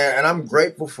 And I'm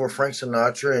grateful for Frank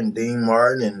Sinatra and Dean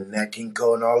Martin and Nat King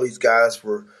Cole and all these guys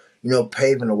for,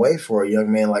 paving the way for a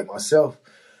young man like myself.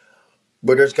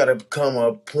 But there's got to come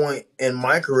a point in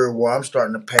my career where I'm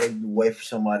starting to pave the way for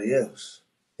somebody else.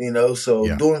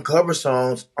 Doing cover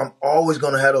songs, I'm always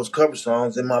going to have those cover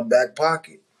songs in my back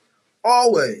pocket.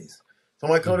 Always.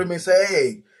 Somebody come to me and say,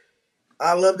 "Hey,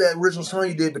 I love that original song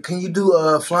you did, but can you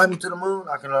do Fly Me to the Moon?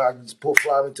 I can just pull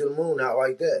Fly Me to the Moon out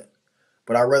like that.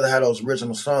 But I'd rather have those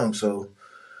original songs. So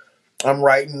I'm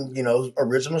writing,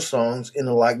 original songs in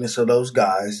the likeness of those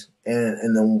guys.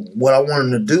 And then what I want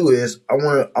them to do is I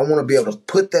want to be able to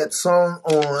put that song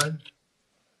on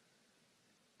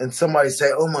and somebody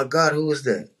say, "Oh my God, who is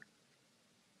that?"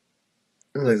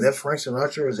 I'm like, "Is that Frank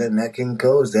Sinatra? Is that Nat King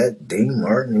Cole? Is that Dean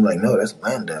Martin?" I'm like, "No, that's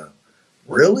Landau."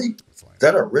 Really? Is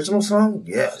that an original song?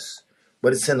 Yes.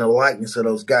 But it's in the likeness of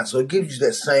those guys. So it gives you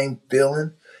that same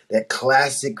feeling, that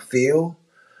classic feel,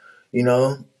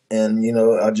 and,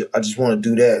 I just want to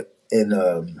do that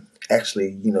and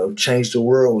actually, change the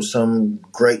world with some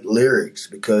great lyrics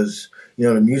because,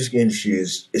 the music industry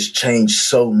is changed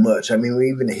so much. I mean,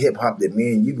 even the hip hop that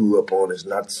me and you grew up on is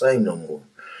not the same no more.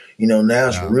 Now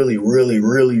it's really, really,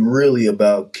 really, really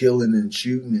about killing and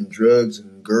shooting and drugs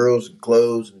and girls and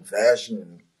clothes and fashion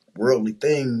and worldly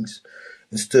things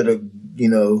instead of,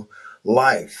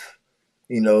 life.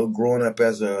 Growing up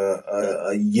as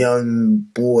a young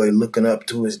boy looking up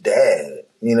to his dad,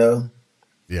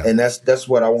 Yeah. And that's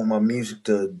what I want my music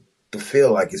to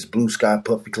feel like. It's blue sky,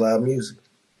 puffy cloud music.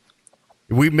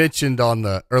 We mentioned on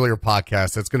the earlier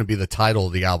podcast, that's going to be the title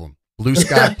of the album, Blue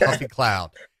Sky, Puffy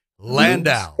Cloud.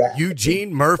 Landau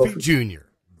Eugene Murphy Jr.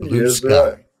 Blue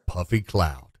Sky, Puffy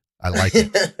Cloud. I like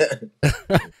it.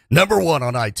 Number 1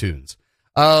 on iTunes.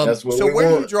 So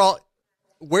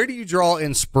where do you draw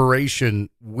inspiration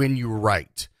when you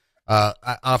write?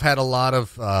 I've had a lot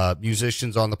of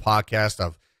musicians on the podcast.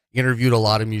 I've interviewed a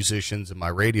lot of musicians in my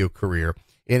radio career,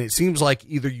 and it seems like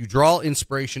either you draw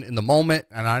inspiration in the moment,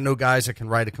 and I know guys that can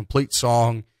write a complete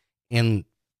song in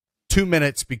 2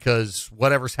 minutes because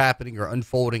whatever's happening or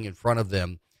unfolding in front of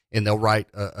them, and they'll write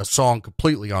a song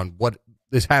completely on what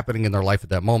is happening in their life at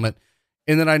that moment.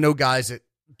 And then I know guys that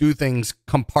do things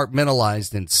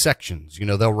compartmentalized in sections.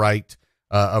 They'll write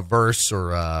a verse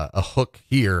or a hook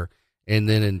here, and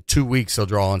then in 2 weeks they'll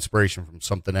draw inspiration from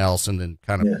something else and then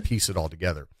kind of piece it all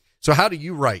together. So how do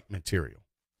you write material?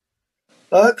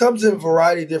 It comes in a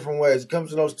variety of different ways. It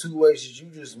comes in those 2 ways that you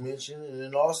just mentioned. And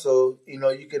then also, you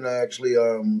can actually,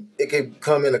 it can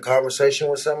come in a conversation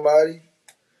with somebody.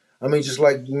 I mean, just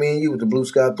like me and you with the Blue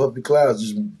Sky Puffy Clouds,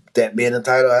 just that being the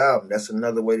title of the album. That's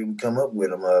another way that we come up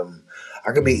with them.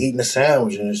 I could be eating a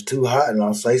sandwich and it's too hot and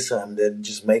I'll say something that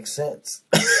just makes sense,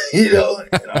 and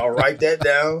I'll write that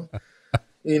down,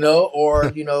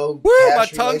 or, Woo, my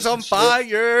tongue's on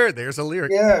fire. There's a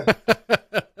lyric. Yeah.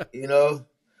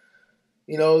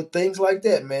 Things like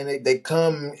that, man. They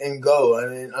come and go. I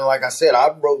mean, like I said,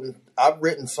 I've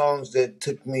written songs that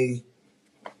took me,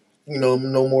 no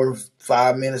more than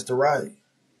 5 minutes to write,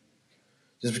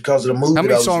 just because of the mood. How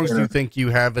many songs do you think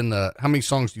you have in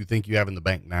the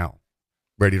bank now,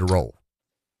 ready to roll?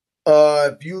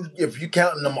 If you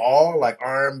counting them all, like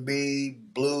R&B,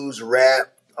 blues,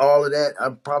 rap, all of that,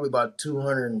 I'm probably about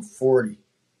 240.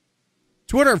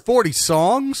 240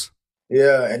 songs?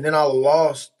 Yeah, and then I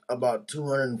lost about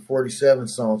 247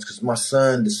 songs because my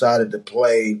son decided to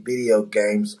play video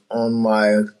games on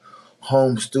my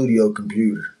home studio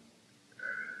computer.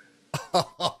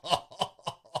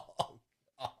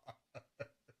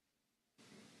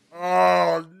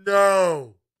 Oh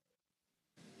no.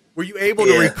 Were you able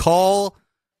to recall?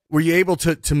 Were you able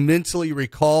to mentally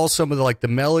recall some of the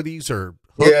melodies or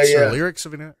hooks or lyrics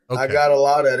of it? Okay. I got a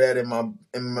lot of that in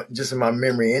my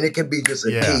memory, and it could be just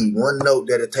a key, one note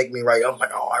that'll take me right. I'm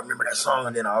like, oh, I remember that song,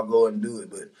 and then I'll go and do it.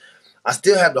 But I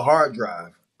still have the hard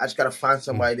drive. I just got to find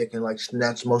somebody that can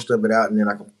snatch most of it out, and then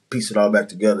I can piece it all back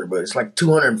together. But it's like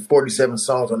 247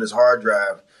 songs on this hard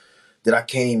drive that I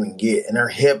can't even get, and they're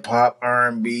hip hop,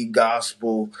 R&B,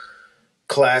 gospel,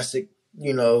 classic,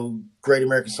 Great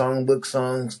American Songbook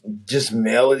songs, just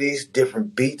melodies,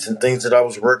 different beats and things that I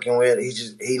was working with.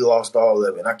 He lost all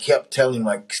of it. And I kept telling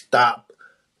him, stop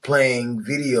playing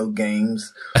video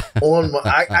games on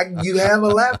you have a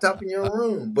laptop in your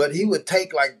room. But he would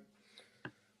take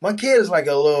my kid is like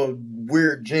a little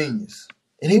weird genius.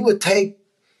 And he would take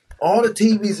all the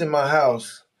TVs in my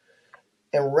house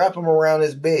and wrap them around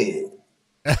his bed.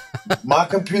 My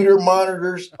computer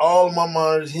monitors, all of my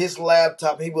monitors, his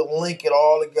laptop, he would link it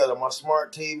all together. My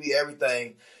smart TV,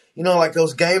 everything. Like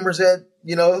those gamers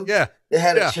they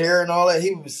had a chair and all that.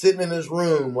 He was sitting in his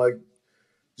room,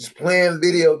 just playing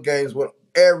video games with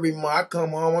I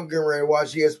come home, I'm getting ready to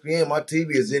watch ESPN. My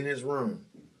TV is in his room.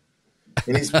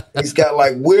 And he's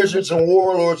got Wizards and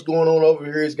Warlords going on over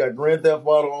here. He's got Grand Theft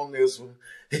Auto on this one.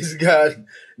 He's got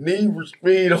Need for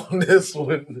Speed on this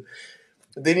one.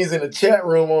 Then he's in the chat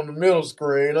room on the middle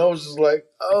screen. I was just like,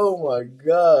 oh my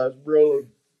gosh, bro.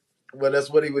 But that's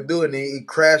what he would do. And he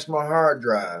crashed my hard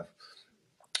drive.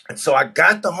 So I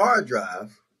got the hard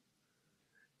drive,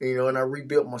 and I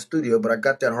rebuilt my studio, but I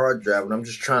got that hard drive, and I'm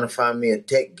just trying to find me a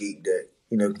tech geek that,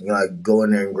 can like go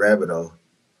in there and grab it all.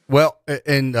 Well,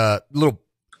 and little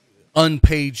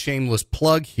unpaid shameless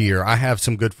plug here. I have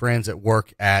some good friends that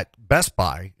work at Best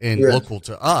Buy and local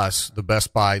to us, the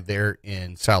Best Buy there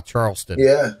in South Charleston.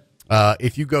 Yeah.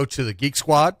 If you go to the Geek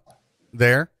Squad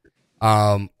there,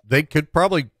 they could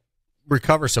probably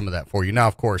recover some of that for you. Now,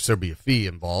 of course, there'll be a fee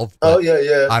involved. Oh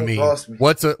yeah. I mean,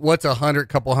 what's a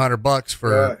couple $100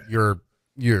 for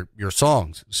your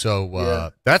songs?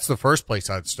 So that's the first place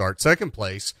I'd start. Second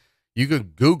place, you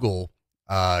could Google,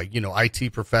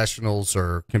 IT professionals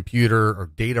or computer or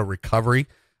data recovery.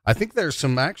 I think there's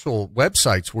some actual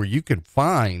websites where you can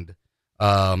find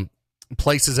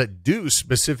places that do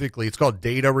specifically. It's called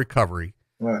data recovery.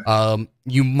 Right.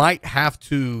 You might have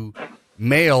to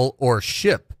mail or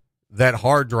ship that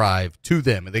hard drive to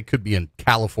them, and they could be in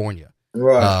California.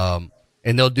 Right.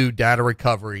 And they'll do data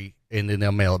recovery, and then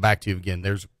they'll mail it back to you again.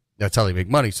 That's how they make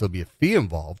money, so there'll be a fee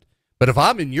involved. But if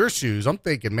I'm in your shoes, I'm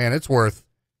thinking, man, it's worth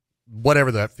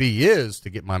whatever that fee is to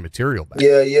get my material back.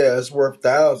 Yeah, it's worth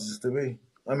thousands to me.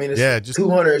 I mean, it's just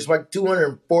 200. It's like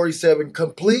 247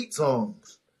 complete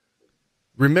songs.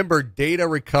 Remember data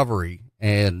recovery,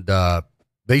 and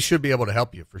they should be able to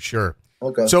help you for sure.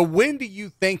 Okay. So when do you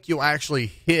think you'll actually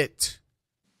hit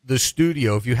the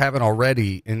studio, if you haven't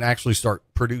already, and actually start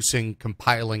producing,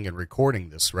 compiling, and recording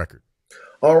this record?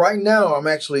 Right now, I'm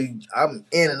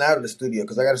in and out of the studio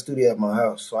because I got a studio at my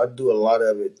house. So I do a lot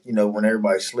of it, when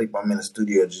everybody's asleep, I'm in the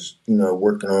studio just,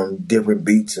 working on different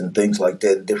beats and things like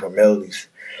that, and different melodies.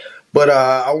 But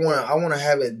I want to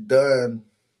have it done.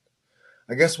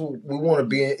 I guess we want to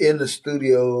be in the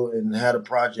studio and have the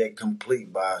project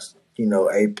complete by,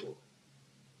 April.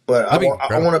 But I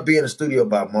want to be in the studio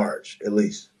by March, at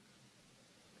least.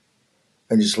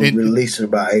 And just release it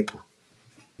by April.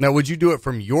 Now, would you do it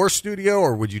from your studio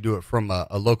or would you do it from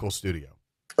a local studio?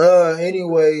 Any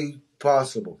way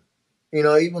possible.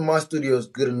 Even my studio is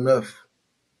good enough.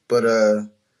 But the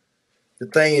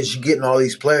thing is, you're getting all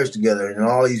these players together, and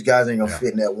all these guys ain't gonna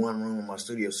fit in that one room in my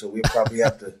studio. So we probably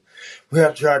have to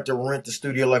try to rent the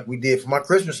studio like we did for my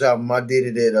Christmas album. I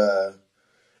did it at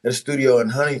a studio in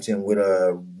Huntington with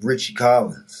Richie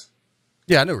Collins.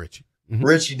 Yeah, I know Richie. Mm-hmm.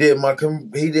 Richie did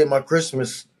my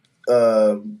Christmas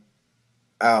album,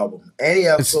 and he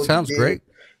also sounds great.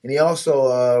 And he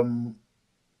also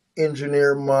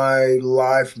engineered my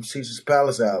Live from Caesar's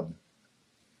Palace album.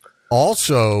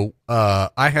 Also,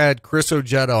 I had Chris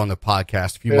Ojeda on the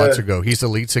podcast a few months ago. He's the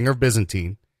lead singer of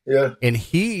Byzantine. Yeah, and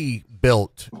he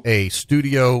built a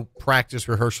studio practice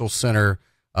rehearsal center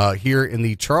here in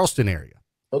the Charleston area.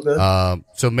 Okay.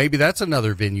 So maybe that's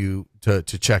another venue to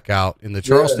check out in the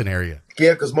Charleston area.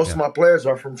 Yeah, because most of my players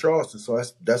are from Charleston, so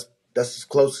that's as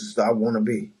close as I want to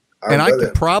be. I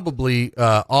could probably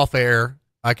off air,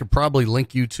 I could probably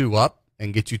link you two up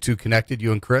and get you two connected,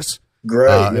 you and Chris.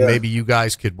 Great. And maybe you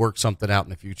guys could work something out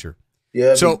in the future.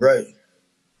 Yeah, so great.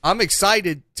 I'm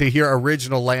excited to hear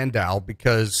original Landau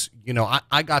because,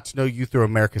 I got to know you through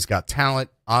America's Got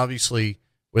Talent. Obviously,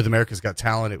 with America's Got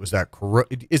Talent, it was that,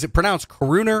 is it pronounced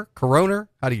Crooner? Coroner?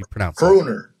 How do you pronounce it?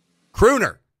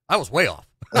 Crooner. I was way off.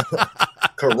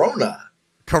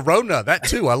 Corona, that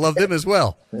too. I love them as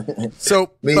well.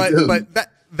 So, but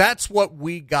that's what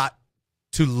we got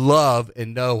to love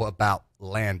and know about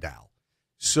Landau.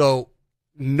 So,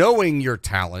 knowing your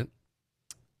talent,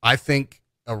 I think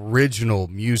original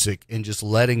music and just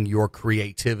letting your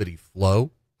creativity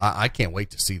flow, I can't wait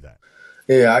to see that.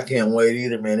 Yeah, I can't wait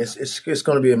either, man. It's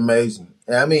going to be amazing.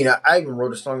 And I mean, I even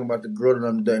wrote a song about the girl that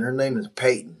I'm dating. Her name is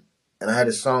Peyton, and I had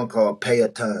a song called "Pay a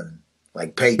Ton,"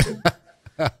 like Peyton.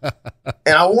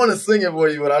 And I want to sing it for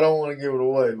you, but I don't want to give it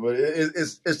away. But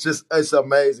it's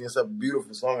amazing. It's a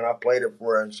beautiful song, and I played it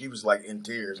for her, and she was like in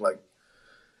tears. Like,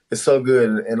 it's so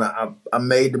good. And I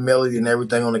made the melody and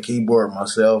everything on the keyboard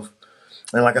myself.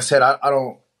 And like I said, I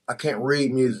can't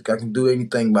read music. I can do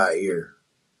anything by ear.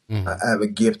 Mm-hmm. I have a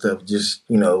gift of just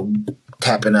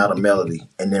tapping out a melody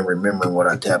and then remembering what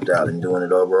I tapped out and doing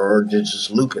it over, or just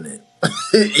looping it,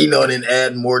 and then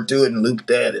adding more to it and loop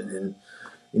that, and then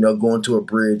going to a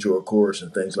bridge or a chorus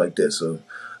and things like that. So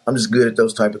I'm just good at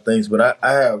those type of things. But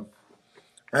I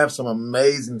have some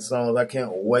amazing songs. I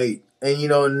can't wait.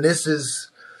 And and this is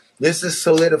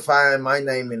solidifying my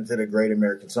name into the Great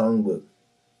American Songbook.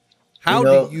 How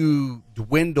do you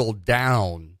dwindle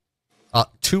down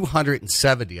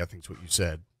 270, I think is what you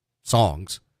said,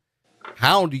 songs?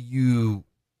 How do you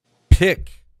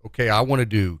pick, okay, I want to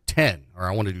do 10 or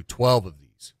I want to do 12 of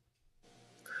these?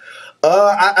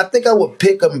 I think I would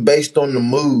pick them based on the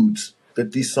moods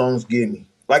that these songs give me.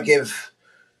 Like if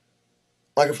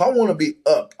like if I want to be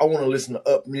up, I want to listen to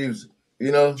up music,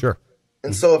 you know? Sure.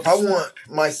 And so if I want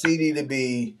my CD to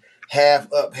be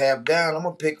half up, half down, I'm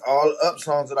going to pick all the up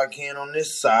songs that I can on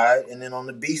this side. And then on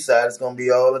the B side, it's going to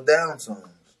be all the down songs.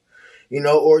 You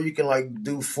know, or you can like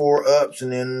do 4 ups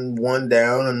and then 1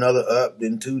 down, another up,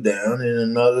 then 2 down, and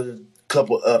another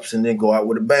couple ups, and then go out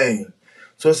with a bang.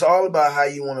 So it's all about how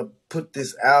you want to put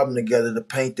this album together to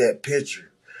paint that picture,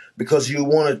 because you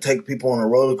want to take people on a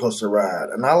roller coaster ride.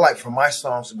 And I like for my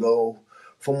songs to go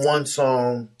from one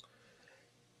song,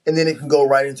 and then it can go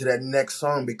right into that next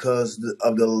song because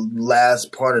of the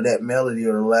last part of that melody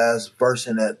or the last verse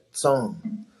in that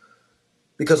song.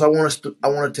 Because I want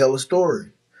to tell a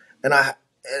story. And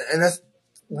that's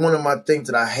one of my things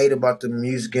that I hate about the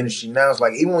music industry now. Is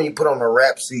like, even when you put on a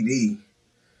rap CD,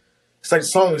 it's like the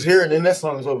song is here and then that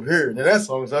song is over here and then that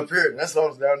song is up here and that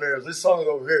song is down there. This song is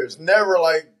over here. It's never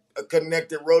like a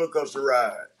connected roller coaster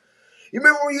ride. You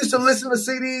remember when we used to listen to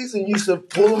CDs and you used to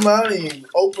pull them out and you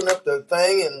open up the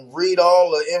thing and read all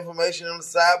the information on the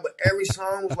side, but every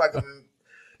song was like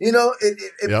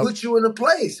it puts you in a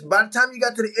place. By the time you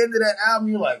got to the end of that album,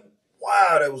 you're like,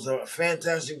 wow, that was a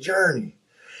fantastic journey.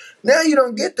 Now you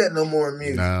don't get that no more in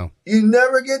music. No. You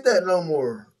never get that no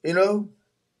more, you know?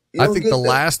 I think the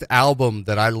last album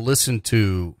that I listened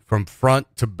to from front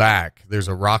to back, there's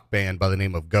a rock band by the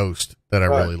name of Ghost that I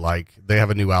really like. They have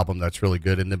a new album that's really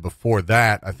good. And then before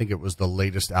that, I think it was the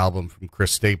latest album from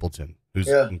Chris Stapleton, who's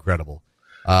incredible.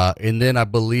 And then I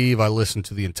believe I listened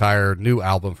to the entire new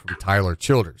album from Tyler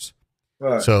Childers.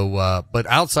 Right. So, but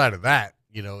outside of that,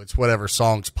 you know, it's whatever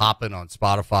song's popping on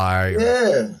Spotify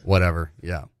or whatever.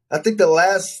 Yeah. I think the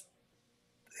last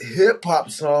hip-hop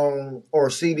song or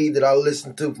CD that I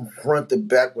listened to from front to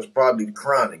back was probably The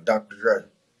Chronic, Dr. Dre.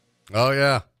 Oh,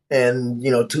 yeah. And,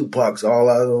 you know, Tupac's All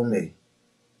Eyes on Me.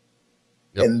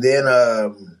 Yep. And then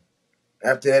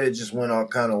after that, it just went all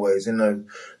kind of ways. And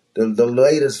the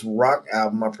latest rock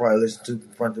album I probably listened to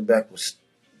from front to back was,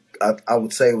 I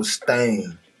would say it was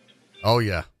Stain. Oh,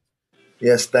 yeah.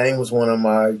 Yeah, Stain was one of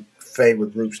my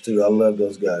favorite groups, too. I love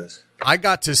those guys. I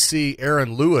got to see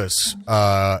Aaron Lewis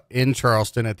in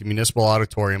Charleston at the Municipal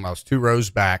Auditorium. I was 2 rows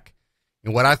back.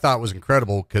 And what I thought was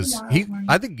incredible, because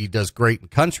I think he does great in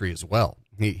country as well.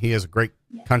 He has great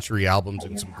country albums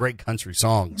and some great country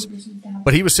songs.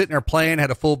 But he was sitting there playing, had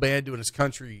a full band doing his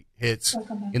country hits.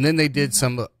 And then they did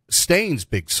some Stain's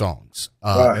big songs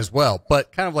as well,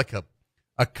 but kind of like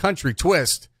a country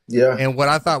twist. Yeah. And what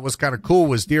I thought was kind of cool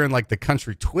was during like the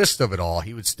country twist of it all,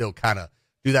 he would still kind of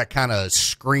do that kind of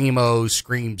scream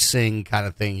sing kind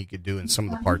of thing he could do in some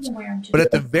of the parts. But at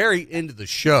the very end of the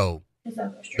show,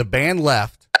 the band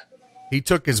left. He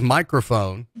took his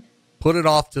microphone, put it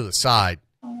off to the side,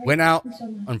 went out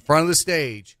in front of the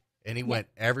stage, and he went,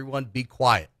 "Everyone be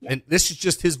quiet." And this is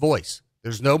just his voice.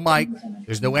 There's no mic.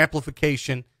 There's no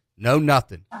amplification. No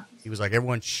nothing. He was like,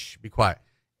 "Everyone, shh, be quiet."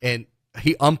 And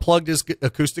he unplugged his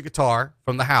acoustic guitar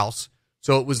from the house,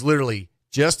 so it was literally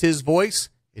just his voice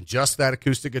and just that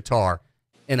acoustic guitar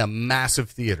in a massive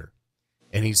theater.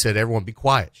 And he said, "Everyone be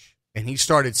quiet." And he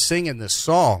started singing this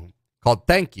song called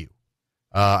Thank You.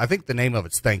 I think the name of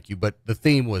it's Thank You, but the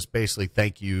theme was basically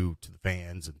thank you to the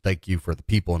fans and thank you for the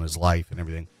people in his life and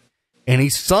everything. And he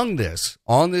sung this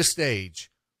on this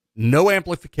stage, no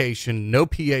amplification, no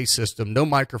PA system, no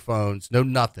microphones, no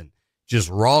nothing, just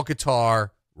raw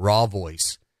guitar, raw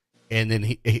voice. And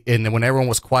then then when everyone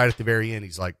was quiet at the very end,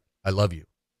 he's like, "I love you,"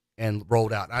 and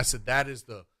rolled out. And I said, that is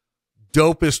the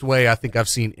dopest way I think I've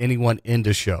seen anyone end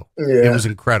a show. Yeah. It was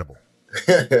incredible.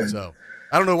 So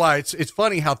I don't know why. It's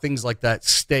funny how things like that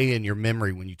stay in your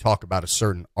memory when you talk about a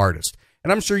certain artist.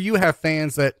 And I'm sure you have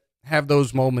fans that have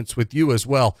those moments with you as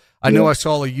well. I know I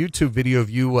saw a YouTube video of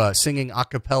you singing a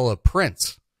cappella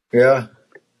Prince. Yeah.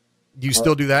 Do you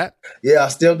still do that? Yeah, I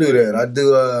still do that. I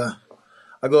do.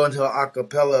 I go into an a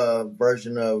cappella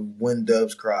version of When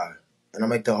Doves Cry, and I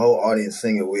make the whole audience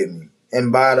sing it with me.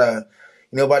 And by the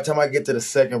time I get to the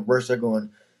second verse, they're going,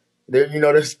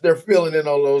 they're filling in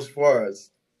all those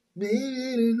parts.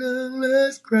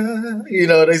 Let's cry.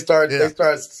 They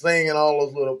start singing all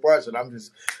those little parts, and I'm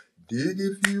just, dig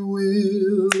if you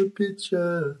will a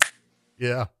picture.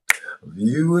 Yeah. Of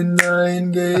you and I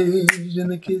engaged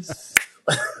in a kiss.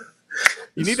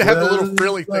 You need to have the little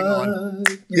frilly thing on.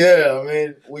 Yeah, I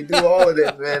mean, we do all of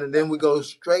that, man, and then we go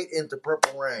straight into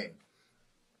Purple Rain.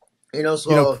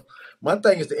 My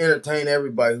thing is to entertain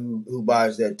everybody who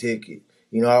buys that ticket.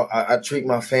 I treat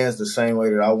my fans the same way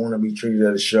that I want to be treated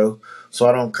at a show, so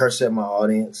I don't curse at my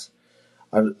audience.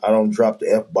 I don't drop the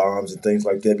F-bombs and things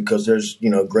like that because there's,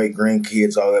 great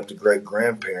grandkids all the way up to great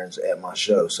grandparents at my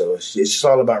show. So it's just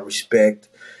all about respect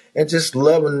and just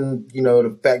loving,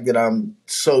 the fact that I'm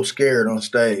so scared on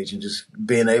stage and just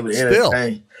being able to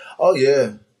entertain. Oh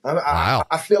yeah. Wow.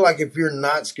 I feel like if you're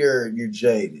not scared, you're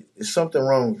jaded. There's something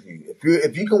wrong with you.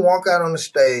 If you can walk out on the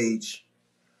stage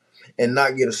and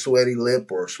not get a sweaty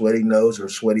lip or a sweaty nose or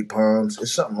sweaty palms,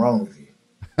 there's something wrong with you.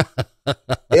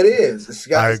 It is. It's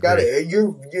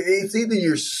either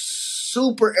you're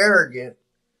super arrogant,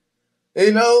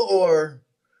 or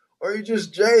you're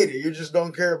just jaded. You just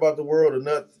don't care about the world or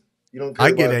nothing. You don't care.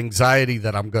 I get anxiety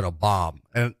that I'm going to bomb,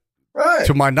 and right.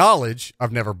 To my knowledge,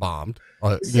 I've never bombed.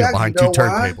 Behind two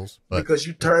turntables, because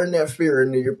you turn that fear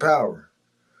into your power.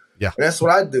 Yeah, and that's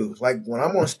what I do. Like when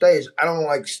I'm on stage, I don't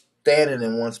like standing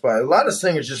in one spot. A lot of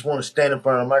singers just want to stand in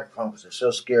front of the microphone because they're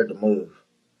so scared to move.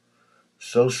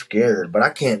 So scared, but I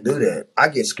can't do that. I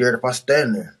get scared if I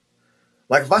stand there.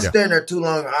 Like if I stand there too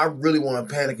long, I really want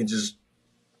to panic and just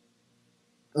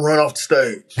run off the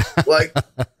stage. Like,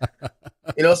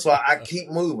 so I keep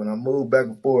moving. I move back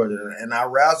and forth and I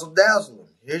razzle dazzle them.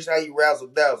 Here's how you razzle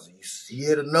dazzle. You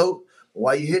hit a note.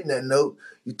 While you're hitting that note,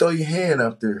 you throw your hand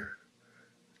up there.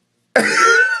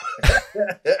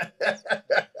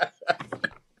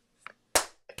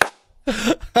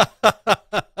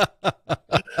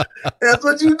 That's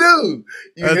what you do.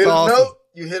 You hit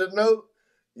a note,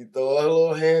 you throw a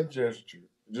little hand gesture.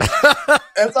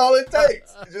 That's all it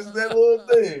takes. Just that little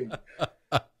thing.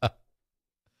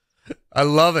 I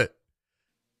love it.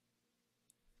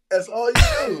 That's all you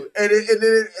do.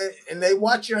 And they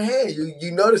watch your hand.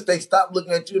 You notice they stop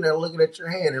looking at you and they're looking at your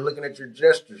hand. They're looking at your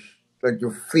gestures, like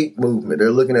your feet movement.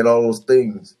 They're looking at all those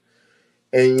things.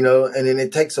 And, and then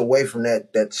it takes away from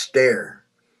that stare.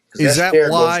 Is that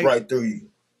stare why? Goes right through you.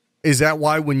 Is that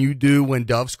why when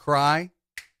doves cry?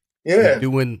 Yeah. You're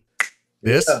doing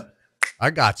this? Yeah.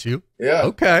 I got you. Yeah.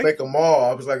 Okay. Make them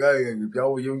all. I was like, hey,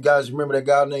 you guys remember that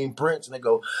guy named Prince? And they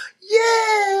go,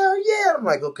 yeah, yeah. I'm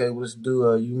like, okay, let's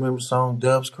do, you remember the song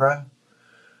Doves Cry? And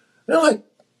they're like,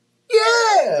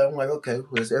 yeah. I'm like, okay,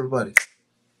 well, it's everybody.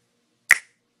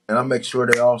 And I make sure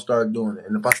they all start doing it.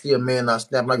 And if I see a man not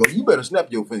snapping, I go, you better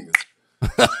snap your fingers.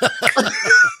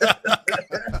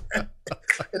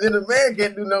 And then the man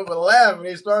can't do nothing but laugh, and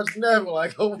he starts snapping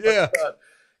like, oh my God.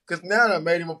 Because now I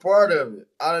made him a part of it.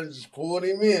 I done just pulled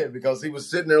him in because he was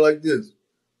sitting there like this.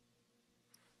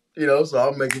 So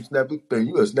I'll make him snap his fingers.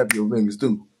 You gotta snap your fingers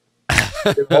too.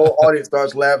 The whole audience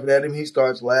starts laughing at him. He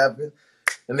starts laughing.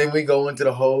 And then we go into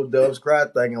the whole Doves Cry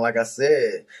thing. And like I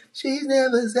said, she's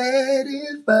never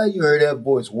satisfied. You heard that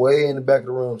voice way in the back of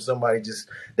the room. Somebody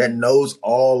that knows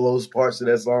all those parts of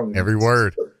that song. Every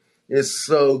word. It's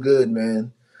so good,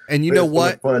 man. And you know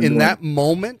what? In that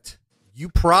moment,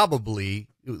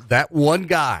 that one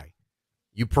guy,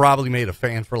 you probably made a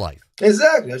fan for life.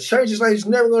 Exactly. A church is like, he's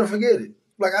never going to forget it.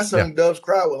 Like I sung Doves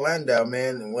Cry with Landau,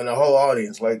 man, and when the whole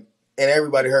audience, and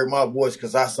everybody heard my voice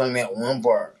because I sung that one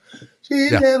part. She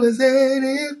never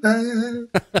satisfied.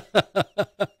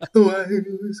 Why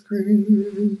you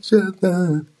scream, shut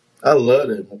down. I love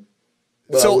it.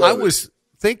 So I was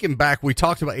thinking back, we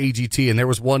talked about AGT, and there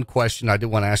was one question I did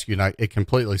want to ask you, and it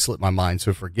completely slipped my mind,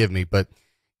 so forgive me. But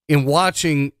in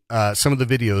watching some of the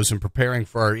videos and preparing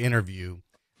for our interview,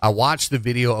 I watched the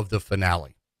video of the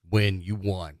finale when you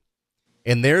won.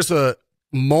 And there's a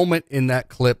moment in that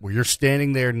clip where you're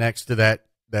standing there next to that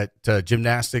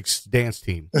gymnastics dance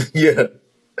team. Yeah.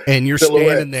 And you're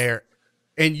standing there,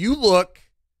 and you look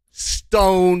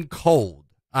stone cold.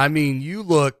 I mean, you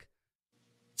look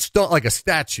like a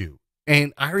statue.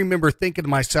 And I remember thinking to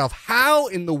myself, how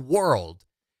in the world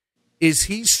is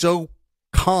he so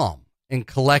calm and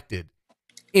collected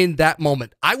in that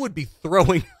moment? I would be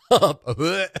throwing up. Take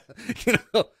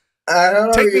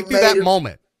me through that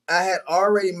moment. I had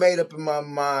already made up in my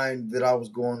mind that I was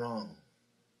going on.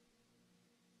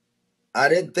 I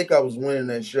didn't think I was winning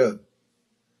that show.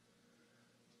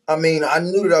 I mean, I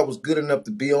knew that I was good enough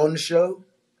to be on the show,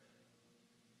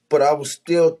 but I was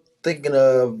still thinking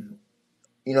of,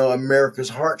 America's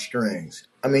heartstrings.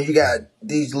 I mean, you got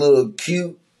these little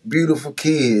cute, beautiful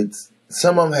kids.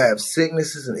 Some of them have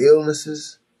sicknesses and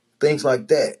illnesses, things like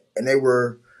that. And they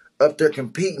were up there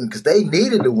competing because they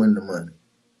needed to win the money.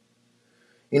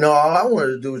 All I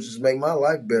wanted to do was just make my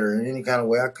life better in any kind of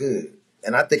way I could.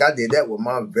 And I think I did that with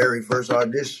my very first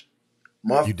audition.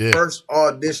 My first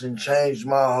audition changed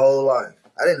my whole life.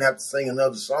 I didn't have to sing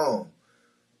another song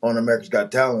on America's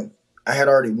Got Talent. I had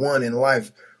already won in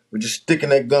life with just sticking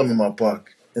that gum in my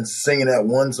pocket and singing that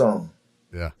one song.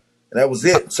 Yeah. And that was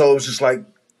it. So it was just like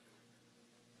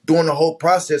doing the whole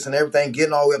process and everything,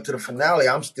 getting all the way up to the finale.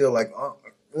 I'm still like,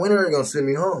 when are they going to send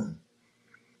me home?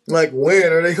 Like,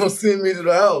 when are they going to send me to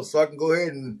the house so I can go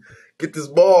ahead and get this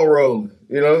ball rolling,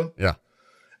 Yeah.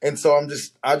 And so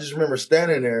I just remember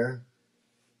standing there,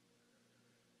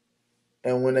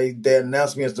 and when they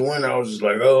announced me as the winner, I was just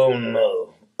like, oh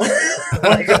no.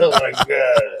 Like, oh my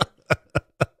God.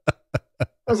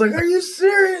 I was like, are you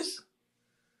serious?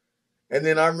 And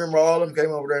then I remember all of them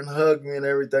came over there and hugged me and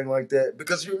everything like that.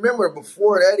 Because you remember,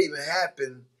 before that even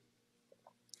happened,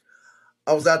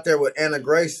 I was out there with Anna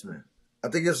Graceman. I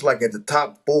think it was like at the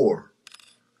top 4.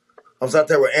 I was out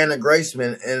there with Anna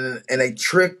Graceman, and they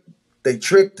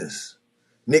tricked us.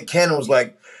 Nick Cannon was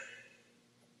like,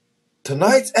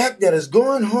 tonight's act that is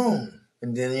going home.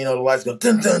 And then, the lights go,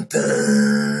 dun, dun,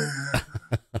 dun.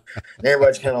 And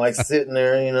everybody's kind of like sitting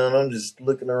there, and I'm just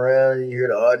looking around, and you hear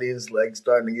the audience like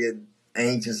starting to get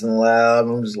anxious and loud.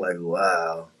 And I'm just like,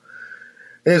 wow.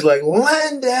 And it's like,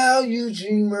 Landau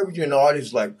Eugene Murphy Jr. And the audience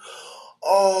was like,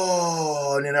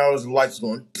 oh. And then all those lights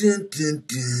going, dun, dun,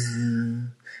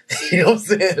 dun. You know what I'm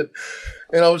saying?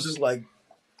 And I was just like,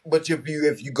 but if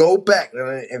you go back,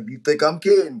 and if you think I'm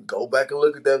kidding, go back and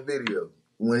look at that video.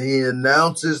 When he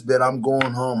announces that I'm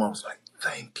going home, I was like,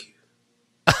 thank you.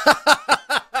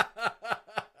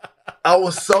 I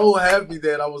was so happy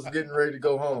that I was getting ready to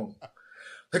go home.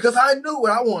 Because I knew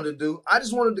what I wanted to do. I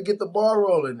just wanted to get the ball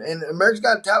rolling. And America's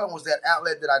Got Talent was that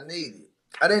outlet that I needed.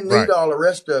 I didn't need all the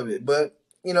rest of it. But,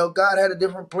 God had a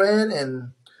different plan.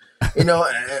 And,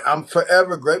 I'm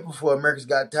forever grateful for America's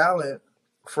Got Talent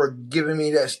for giving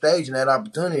me that stage and that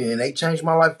opportunity. And they changed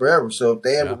my life forever. So if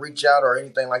they ever reach out or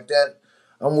anything like that,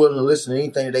 I'm willing to listen to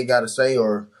anything that they got to say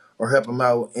or help them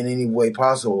out in any way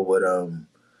possible. But,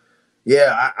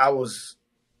 I was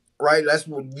right. That's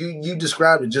what you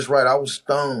described it just right. I was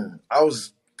stoned. I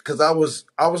was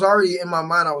already in my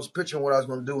mind. I was picturing what I was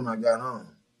going to do when I got home.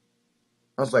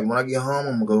 I was like, when I get home,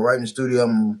 I'm gonna go right in the studio.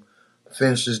 I'm gonna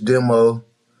finish this demo.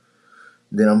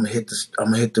 Then I'm gonna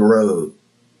hit the road.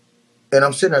 And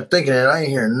I'm sitting there thinking, and I ain't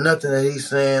hearing nothing that he's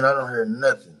saying. I don't hear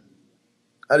nothing.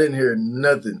 I didn't hear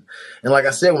nothing. And like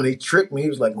I said, when he tricked me, he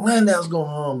was like, Landau's going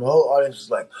home. The whole audience was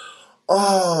like,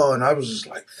 oh, and I was just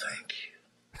like, thank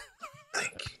you.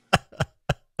 Thank you.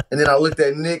 And then I looked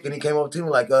at Nick, and he came up to me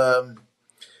like,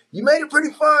 you made it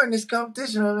pretty far in this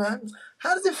competition.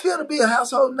 How does it feel to be a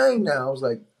household name now? I was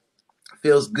like,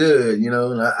 feels good,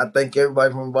 and I thank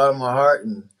everybody from the bottom of my heart,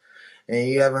 and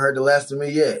you haven't heard the last of me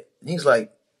yet. And he's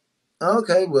like,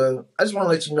 okay, well, I just want to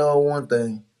let you know one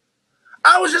thing.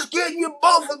 I was just kidding, you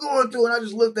both are going through. And I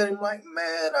just looked at him like,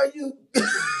 man, are you?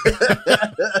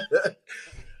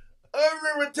 I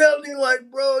remember telling him like,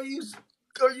 bro, are you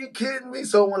kidding me?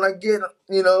 So when I get,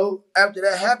 after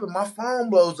that happened, my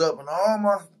phone blows up and all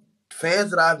my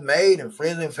fans that I've made and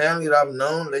friends and family that I've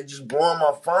known, they just blowing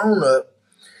my phone up.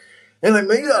 And like,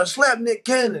 man, you gotta slap Nick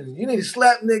Cannon. You need to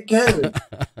slap Nick Cannon,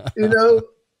 And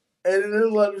then a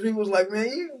lot of people was like, man,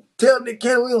 you tell Nick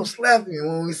Cannon we gonna slap him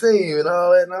when we see him and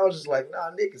all that. And I was just like,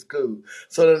 nah, Nick is cool.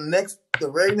 So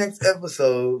the very next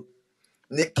episode,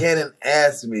 Nick Cannon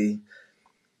asked me,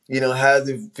 how does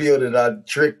it feel that I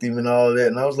tricked him and all that?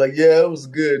 And I was like, yeah, it was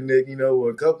good, Nick. Well,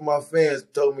 a couple of my fans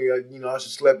told me, I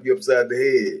should slap you upside the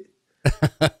head.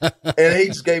 And he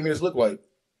just gave me this look like,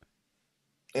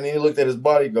 and then he looked at his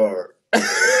bodyguard.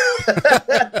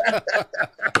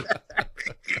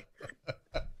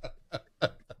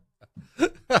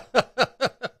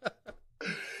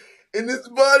 And this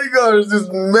bodyguard is this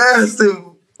massive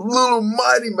little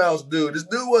Mighty Mouse dude. This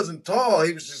dude wasn't tall.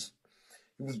 He was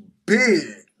big.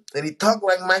 And he talked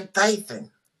like Mike Tyson.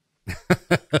 And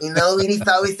he used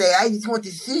to always say, I just want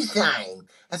the shoe shine.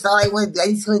 That's all I want. I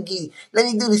just want to let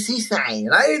me do the shoe shine.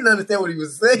 And I didn't understand what he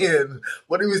was saying,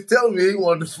 but he was telling me he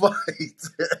wanted to fight.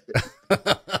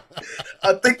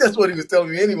 I think that's what he was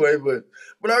telling me anyway, but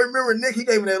I remember Nick, he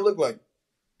gave me that look like,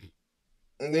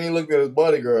 and then he looked at his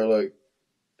bodyguard like,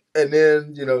 and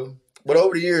then, but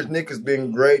over the years, Nick has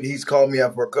been great. He's called me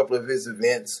out for a couple of his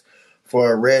events,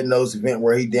 for a Red Nose event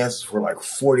where he dances for like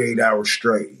 48 hours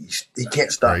straight. He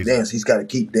can't stop dancing. He's got to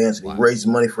keep dancing. Wow. He raises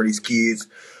money for these kids.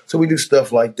 So we do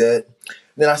stuff like that.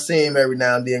 Then I see him every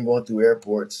now and then going through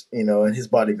airports, and his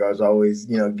bodyguards always,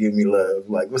 give me love.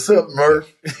 Like, what's up,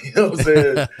 Murph? You know what I'm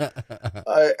saying?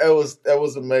 That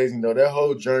was amazing, though. That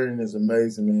whole journey is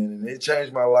amazing, man. And it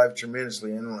changed my life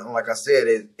tremendously. And like I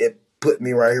said, it put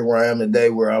me right here where I am today,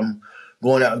 where I'm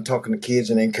going out and talking to kids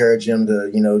and encouraging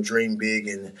them to, dream big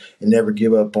and never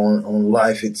give up on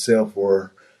life itself,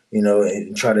 or,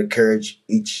 and try to encourage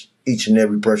each and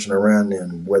every person around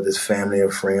them, whether it's family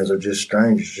or friends or just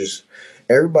strangers. Just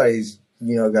everybody's,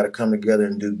 got to come together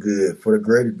and do good for the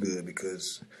greater good,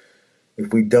 because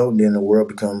if we don't, then the world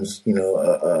becomes,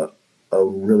 a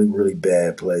really, really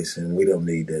bad place, and we don't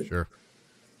need that. Sure.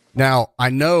 Now, I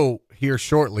know here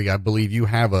shortly, I believe you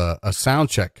have a sound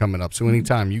check coming up. So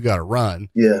anytime you got to run,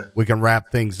 we can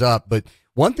wrap things up. But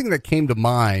one thing that came to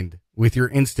mind with your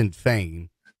instant fame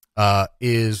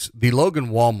is the Logan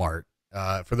Walmart.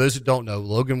 For those who don't know,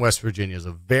 Logan, West Virginia is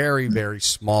a very, very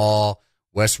small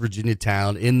West Virginia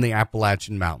town in the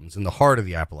Appalachian Mountains, in the heart of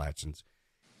the Appalachians.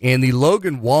 And the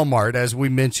Logan Walmart, as we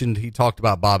mentioned, he talked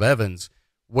about Bob Evans,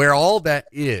 where all that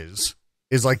is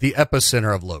like the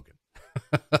epicenter of Logan.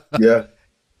 Yeah.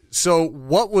 So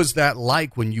what was that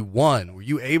like when you won? Were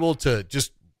you able to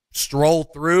just stroll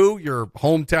through your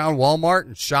hometown Walmart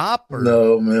and shop? Or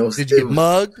no, man. Did you get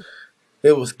mugged?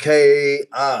 It was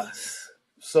chaos.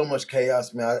 So much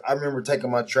chaos, man. I remember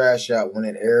taking my trash out when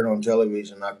it aired on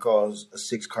television. I caused a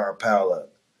 6-car pileup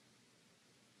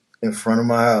in front of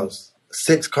my house.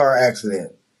 6-car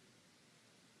accident.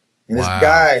 And this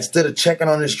guy, instead of checking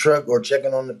on his truck or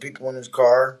checking on the people in his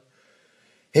car,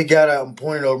 he got out and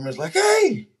pointed over and was like,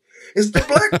 "Hey, it's the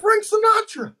Black Frank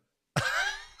Sinatra."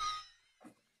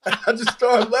 I just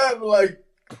started laughing like,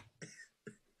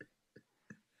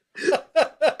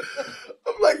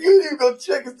 I'm like, you didn't even go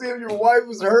check and see if your wife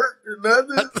was hurt or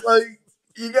nothing. It's like,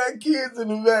 you got kids in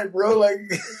the back, bro. Like,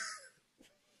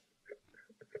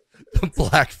 the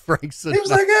Black Frank Sinatra. He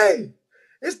was like, "Hey,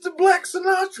 it's the Black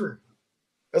Sinatra."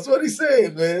 That's what he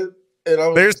said, man. And I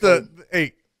was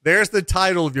there's the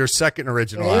title of your second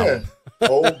original album.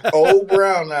 Old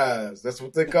Brown Eyes. That's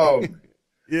what they call me.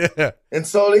 Yeah. And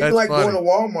so even like funny. Going to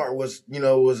Walmart was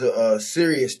a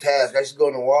serious task. I used to go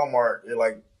into Walmart and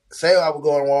like, say I would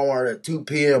go in Walmart at 2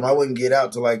 p.m. I wouldn't get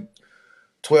out till like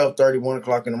 12:30, 1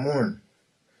 o'clock in the morning.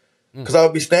 Because I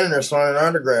would be standing there signing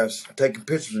autographs, taking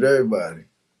pictures with everybody.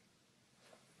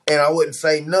 And I wouldn't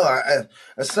say no.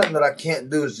 That's something that I can't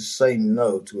do, is just say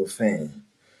no to a fan.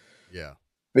 Yeah.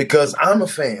 Because I'm a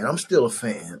fan. I'm still a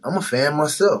fan. I'm a fan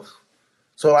myself.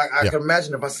 So I can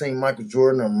imagine if I seen Michael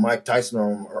Jordan or Mike Tyson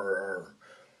or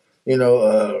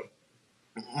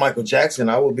Michael Jackson,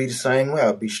 I would be the same way.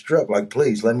 I'd be struck. Like,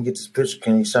 please, let me get this picture.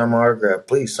 Can you sign my autograph?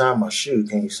 Please sign my shoe.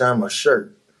 Can you sign my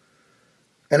shirt?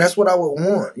 And that's what I would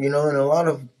want, And a lot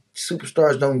of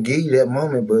superstars don't give you that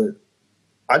moment, but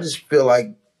I just feel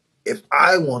like if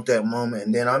I want that moment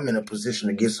and then I'm in a position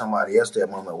to give somebody else that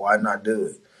moment, why not do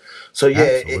it? So,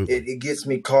 yeah, it gets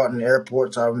me caught in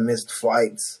airports. I've missed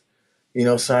flights,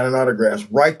 signing autographs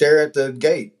right there at the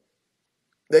gate.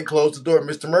 They closed the door.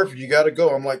 "Mr. Murphy, you got to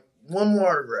go." I'm like, "One more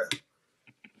autograph."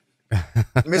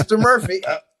 "Mr. Murphy."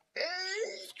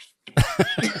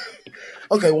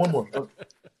 Okay, one more.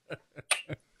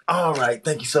 "All right,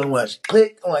 thank you so much."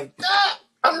 Click. I'm like,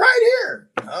 I'm right here.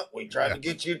 "Oh, we tried to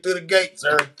get you through the gate,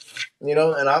 sir."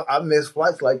 And I miss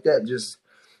flights like that.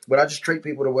 But I just treat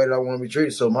people the way that I want to be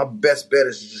treated. So my best bet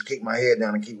is to just keep my head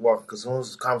down and keep walking. Because as soon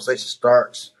as the conversation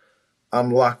starts,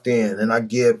 I'm locked in. And I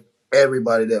give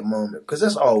everybody that moment. Because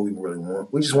that's all we really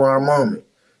want. We just want our moment.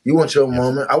 You want your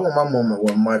moment. I want my moment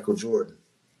with Michael Jordan.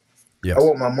 Yes. I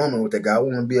want my moment with that guy. I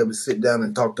want to be able to sit down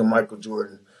and talk to Michael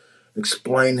Jordan.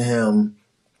 Explain to him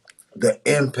the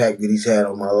impact that he's had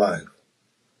on my life.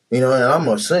 And I'm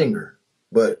a singer.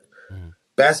 But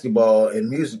basketball and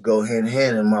music go hand in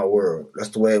hand in my world. That's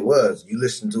the way it was. You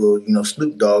listen to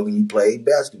Snoop Dogg and you played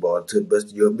basketball to the best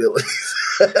of your abilities.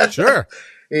 Sure.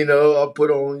 I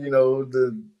put on,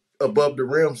 the Above the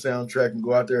Rim soundtrack and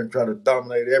go out there and try to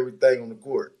dominate everything on the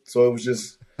court. So it was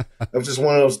just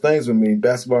one of those things with me.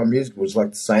 Basketball and music was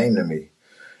like the same to me.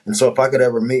 And so if I could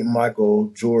ever meet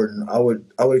Michael Jordan, I would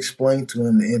explain to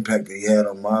him the impact that he had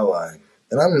on my life.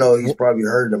 And I know he's probably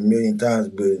heard it a million times,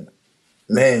 but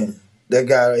man, that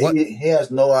guy, he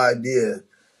has no idea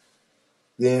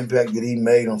the impact that he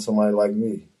made on somebody like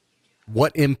me.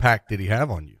 What impact did he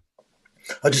have on you?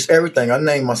 Just everything. I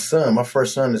named my son. My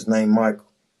first son is named Michael.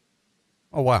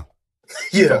 Oh, wow.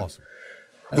 Yeah. That's awesome.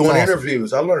 Doing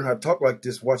interviews. I learned how to talk like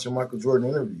this watching Michael Jordan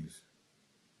interviews.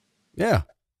 Yeah.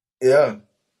 Yeah.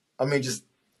 I mean, just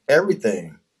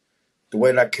everything. The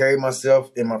way that I carry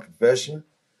myself in my profession.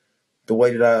 The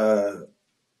way that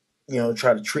I,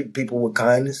 try to treat people with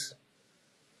kindness.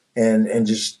 And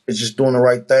it's just doing the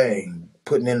right thing,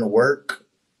 putting in the work,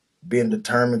 being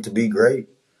determined to be great.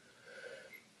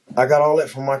 I got all that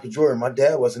from Michael Jordan. My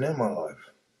dad wasn't in my life.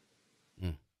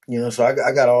 So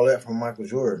I got all that from Michael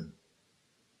Jordan.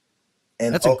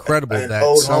 And that's incredible that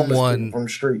old someone from the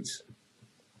streets.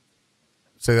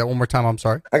 Say that one more time. I'm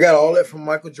sorry. I got all that from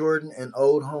Michael Jordan and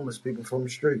old homeless people from the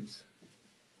streets.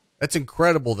 That's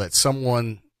incredible that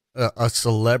someone, a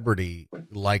celebrity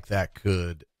like that,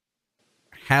 could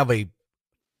have a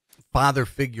father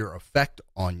figure effect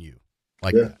on you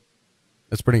like that.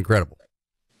 That's pretty incredible.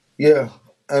 Yeah.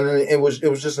 And it was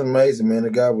just amazing, man. The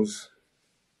guy was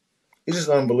It's just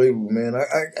unbelievable, man.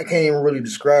 I can't even really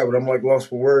describe it. I'm like lost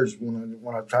for words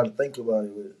when I try to think about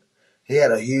it. But he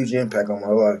had a huge impact on my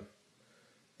life.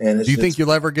 And it's do you think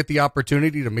you'll ever get the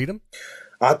opportunity to meet him?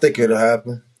 I think it'll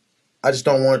happen. I just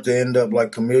don't want it to end up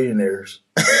like Chamillionaires.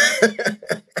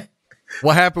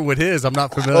 What happened with his? I'm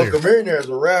not familiar. Oh, Chamillionaire is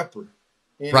a rapper.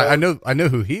 Right, I know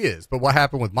who he is, but what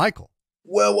happened with Michael?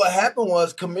 Well, what happened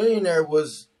was Chamillionaire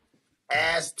was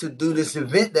asked to do this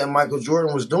event that Michael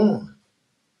Jordan was doing.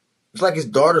 It's like his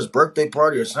daughter's birthday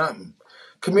party or something.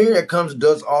 Chamillionaire comes and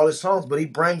does all his songs, but he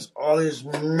brings all his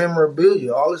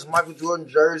memorabilia, all his Michael Jordan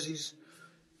jerseys,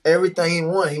 everything he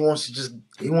wants.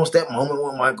 He wants that moment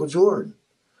with Michael Jordan.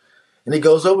 And he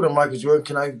goes over to Michael Jordan,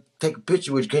 can I take a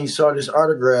picture with you? Can you sign this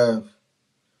autograph?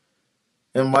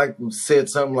 And Mike said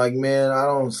something like, man, I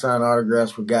don't sign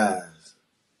autographs for guys.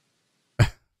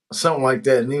 Something like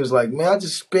that. And he was like, man, I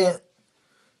just spent,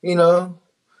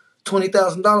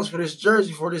 $20,000 for this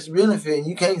jersey for this benefit, and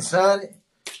you can't sign it?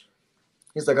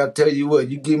 He's like, I'll tell you what,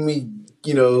 you give me,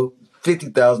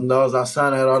 $50,000, I'll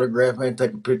sign that autograph and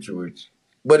take a picture with you.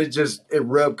 But it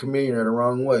rubbed Chamillionaire the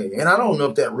wrong way. And I don't know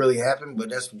if that really happened, but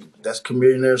that's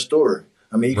Chamillionaire's story.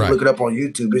 I mean, you can look it up on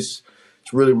YouTube. It's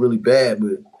really, really bad,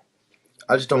 but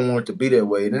I just don't want it to be that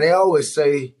way. And they always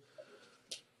say,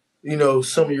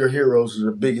 some of your heroes are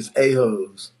the biggest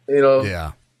a-holes,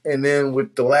 Yeah. And then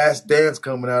with The Last Dance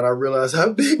coming out, I realized how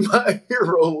big my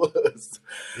hero was.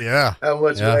 Yeah. How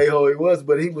much of an a-hole he was.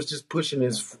 But he was just pushing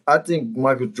I think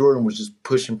Michael Jordan was just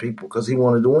pushing people because he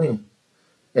wanted to win.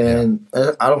 And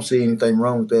I don't see anything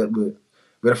wrong with that.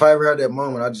 But if I ever had that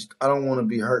moment, I don't want to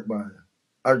be hurt by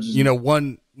it.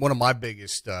 One of my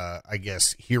biggest,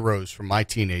 heroes from my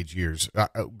teenage years,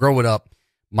 growing up,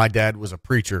 my dad was a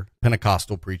preacher,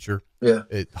 Pentecostal preacher. Yeah.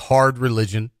 Hard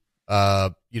religion.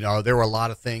 There were a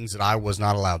lot of things that I was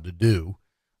not allowed to do,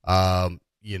 and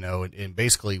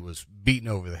basically was beaten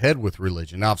over the head with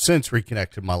religion. Now, I've since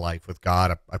reconnected my life with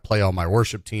God. I play on my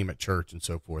worship team at church and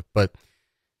so forth. But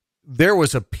there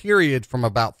was a period from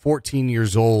about 14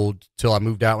 years old till I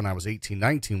moved out when I was 18,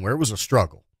 19, where it was a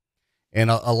struggle and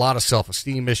a lot of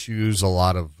self-esteem issues, a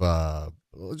lot of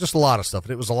stuff.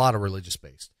 And it was a lot of religious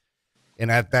based. And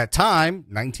at that time,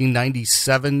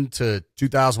 1997 to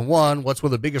 2001, what's one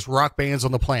of the biggest rock bands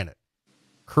on the planet?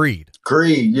 Creed.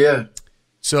 Creed, yeah.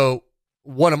 So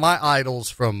one of my idols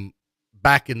from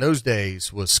back in those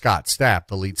days was Scott Stapp,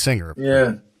 the lead singer.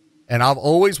 Yeah. And I've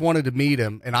always wanted to meet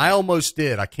him, and I almost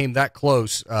did. I came that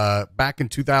close. Back in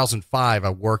 2005, I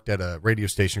worked at a radio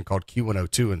station called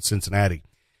Q102 in Cincinnati.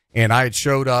 And I had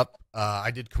showed up.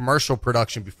 I did commercial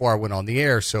production before I went on the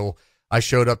air, so I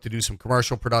showed up to do some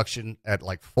commercial production at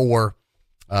like 4.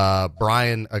 A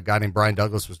guy named Brian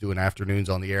Douglas was doing afternoons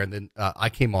on the air, and then I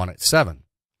came on at 7,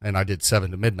 and I did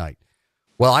 7 to midnight.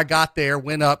 Well, I got there,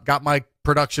 went up, got my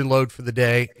production load for the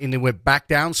day, and then went back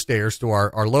downstairs to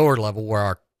our lower level where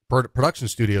our production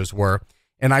studios were.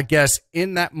 And I guess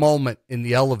in that moment in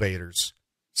the elevators,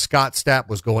 Scott Stapp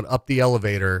was going up the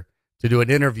elevator to do an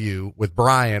interview with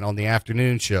Brian on the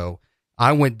afternoon show.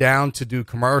 I went down to do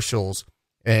commercials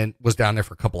and was down there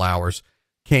for a couple hours,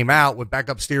 came out, went back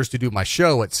upstairs to do my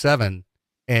show at 7,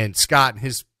 and Scott and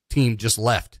his team just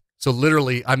left. So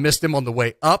literally I missed him on the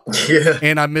way up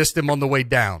and I missed him on the way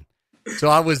down. So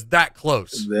I was that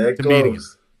close to meeting him.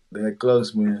 That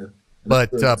close, man.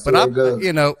 But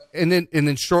I'm, and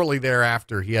then shortly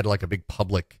thereafter, he had like a big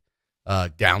public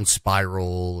down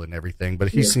spiral and everything. But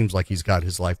he seems like he's got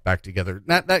his life back together.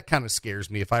 That kind of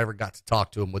scares me. If I ever got to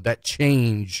talk to him, would that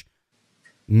change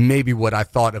maybe what I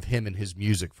thought of him and his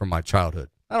music from my childhood?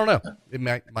 I don't know. It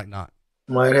might not.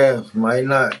 Might have, might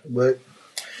not. But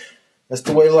that's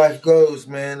the way life goes,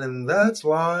 man. And that's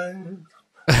life.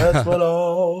 That's what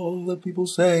all the people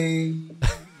say.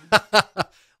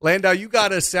 Landau, you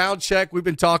got a sound check. We've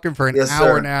been talking for an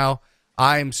hour now.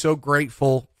 I am so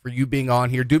grateful for you being on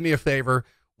here. Do me a favor.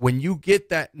 When you get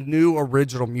that new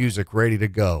original music ready to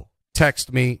go,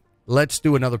 text me. Let's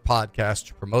do another podcast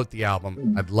to promote the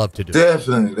album. I'd love to do it.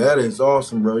 Definitely. That is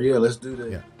awesome, bro. Yeah, let's do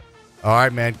that. Yeah. All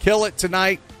right, man. Kill it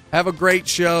tonight. Have a great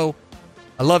show.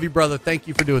 I love you, brother. Thank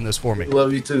you for doing this for me.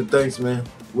 Love you too. Thanks, man.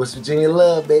 West Virginia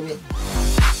love, baby.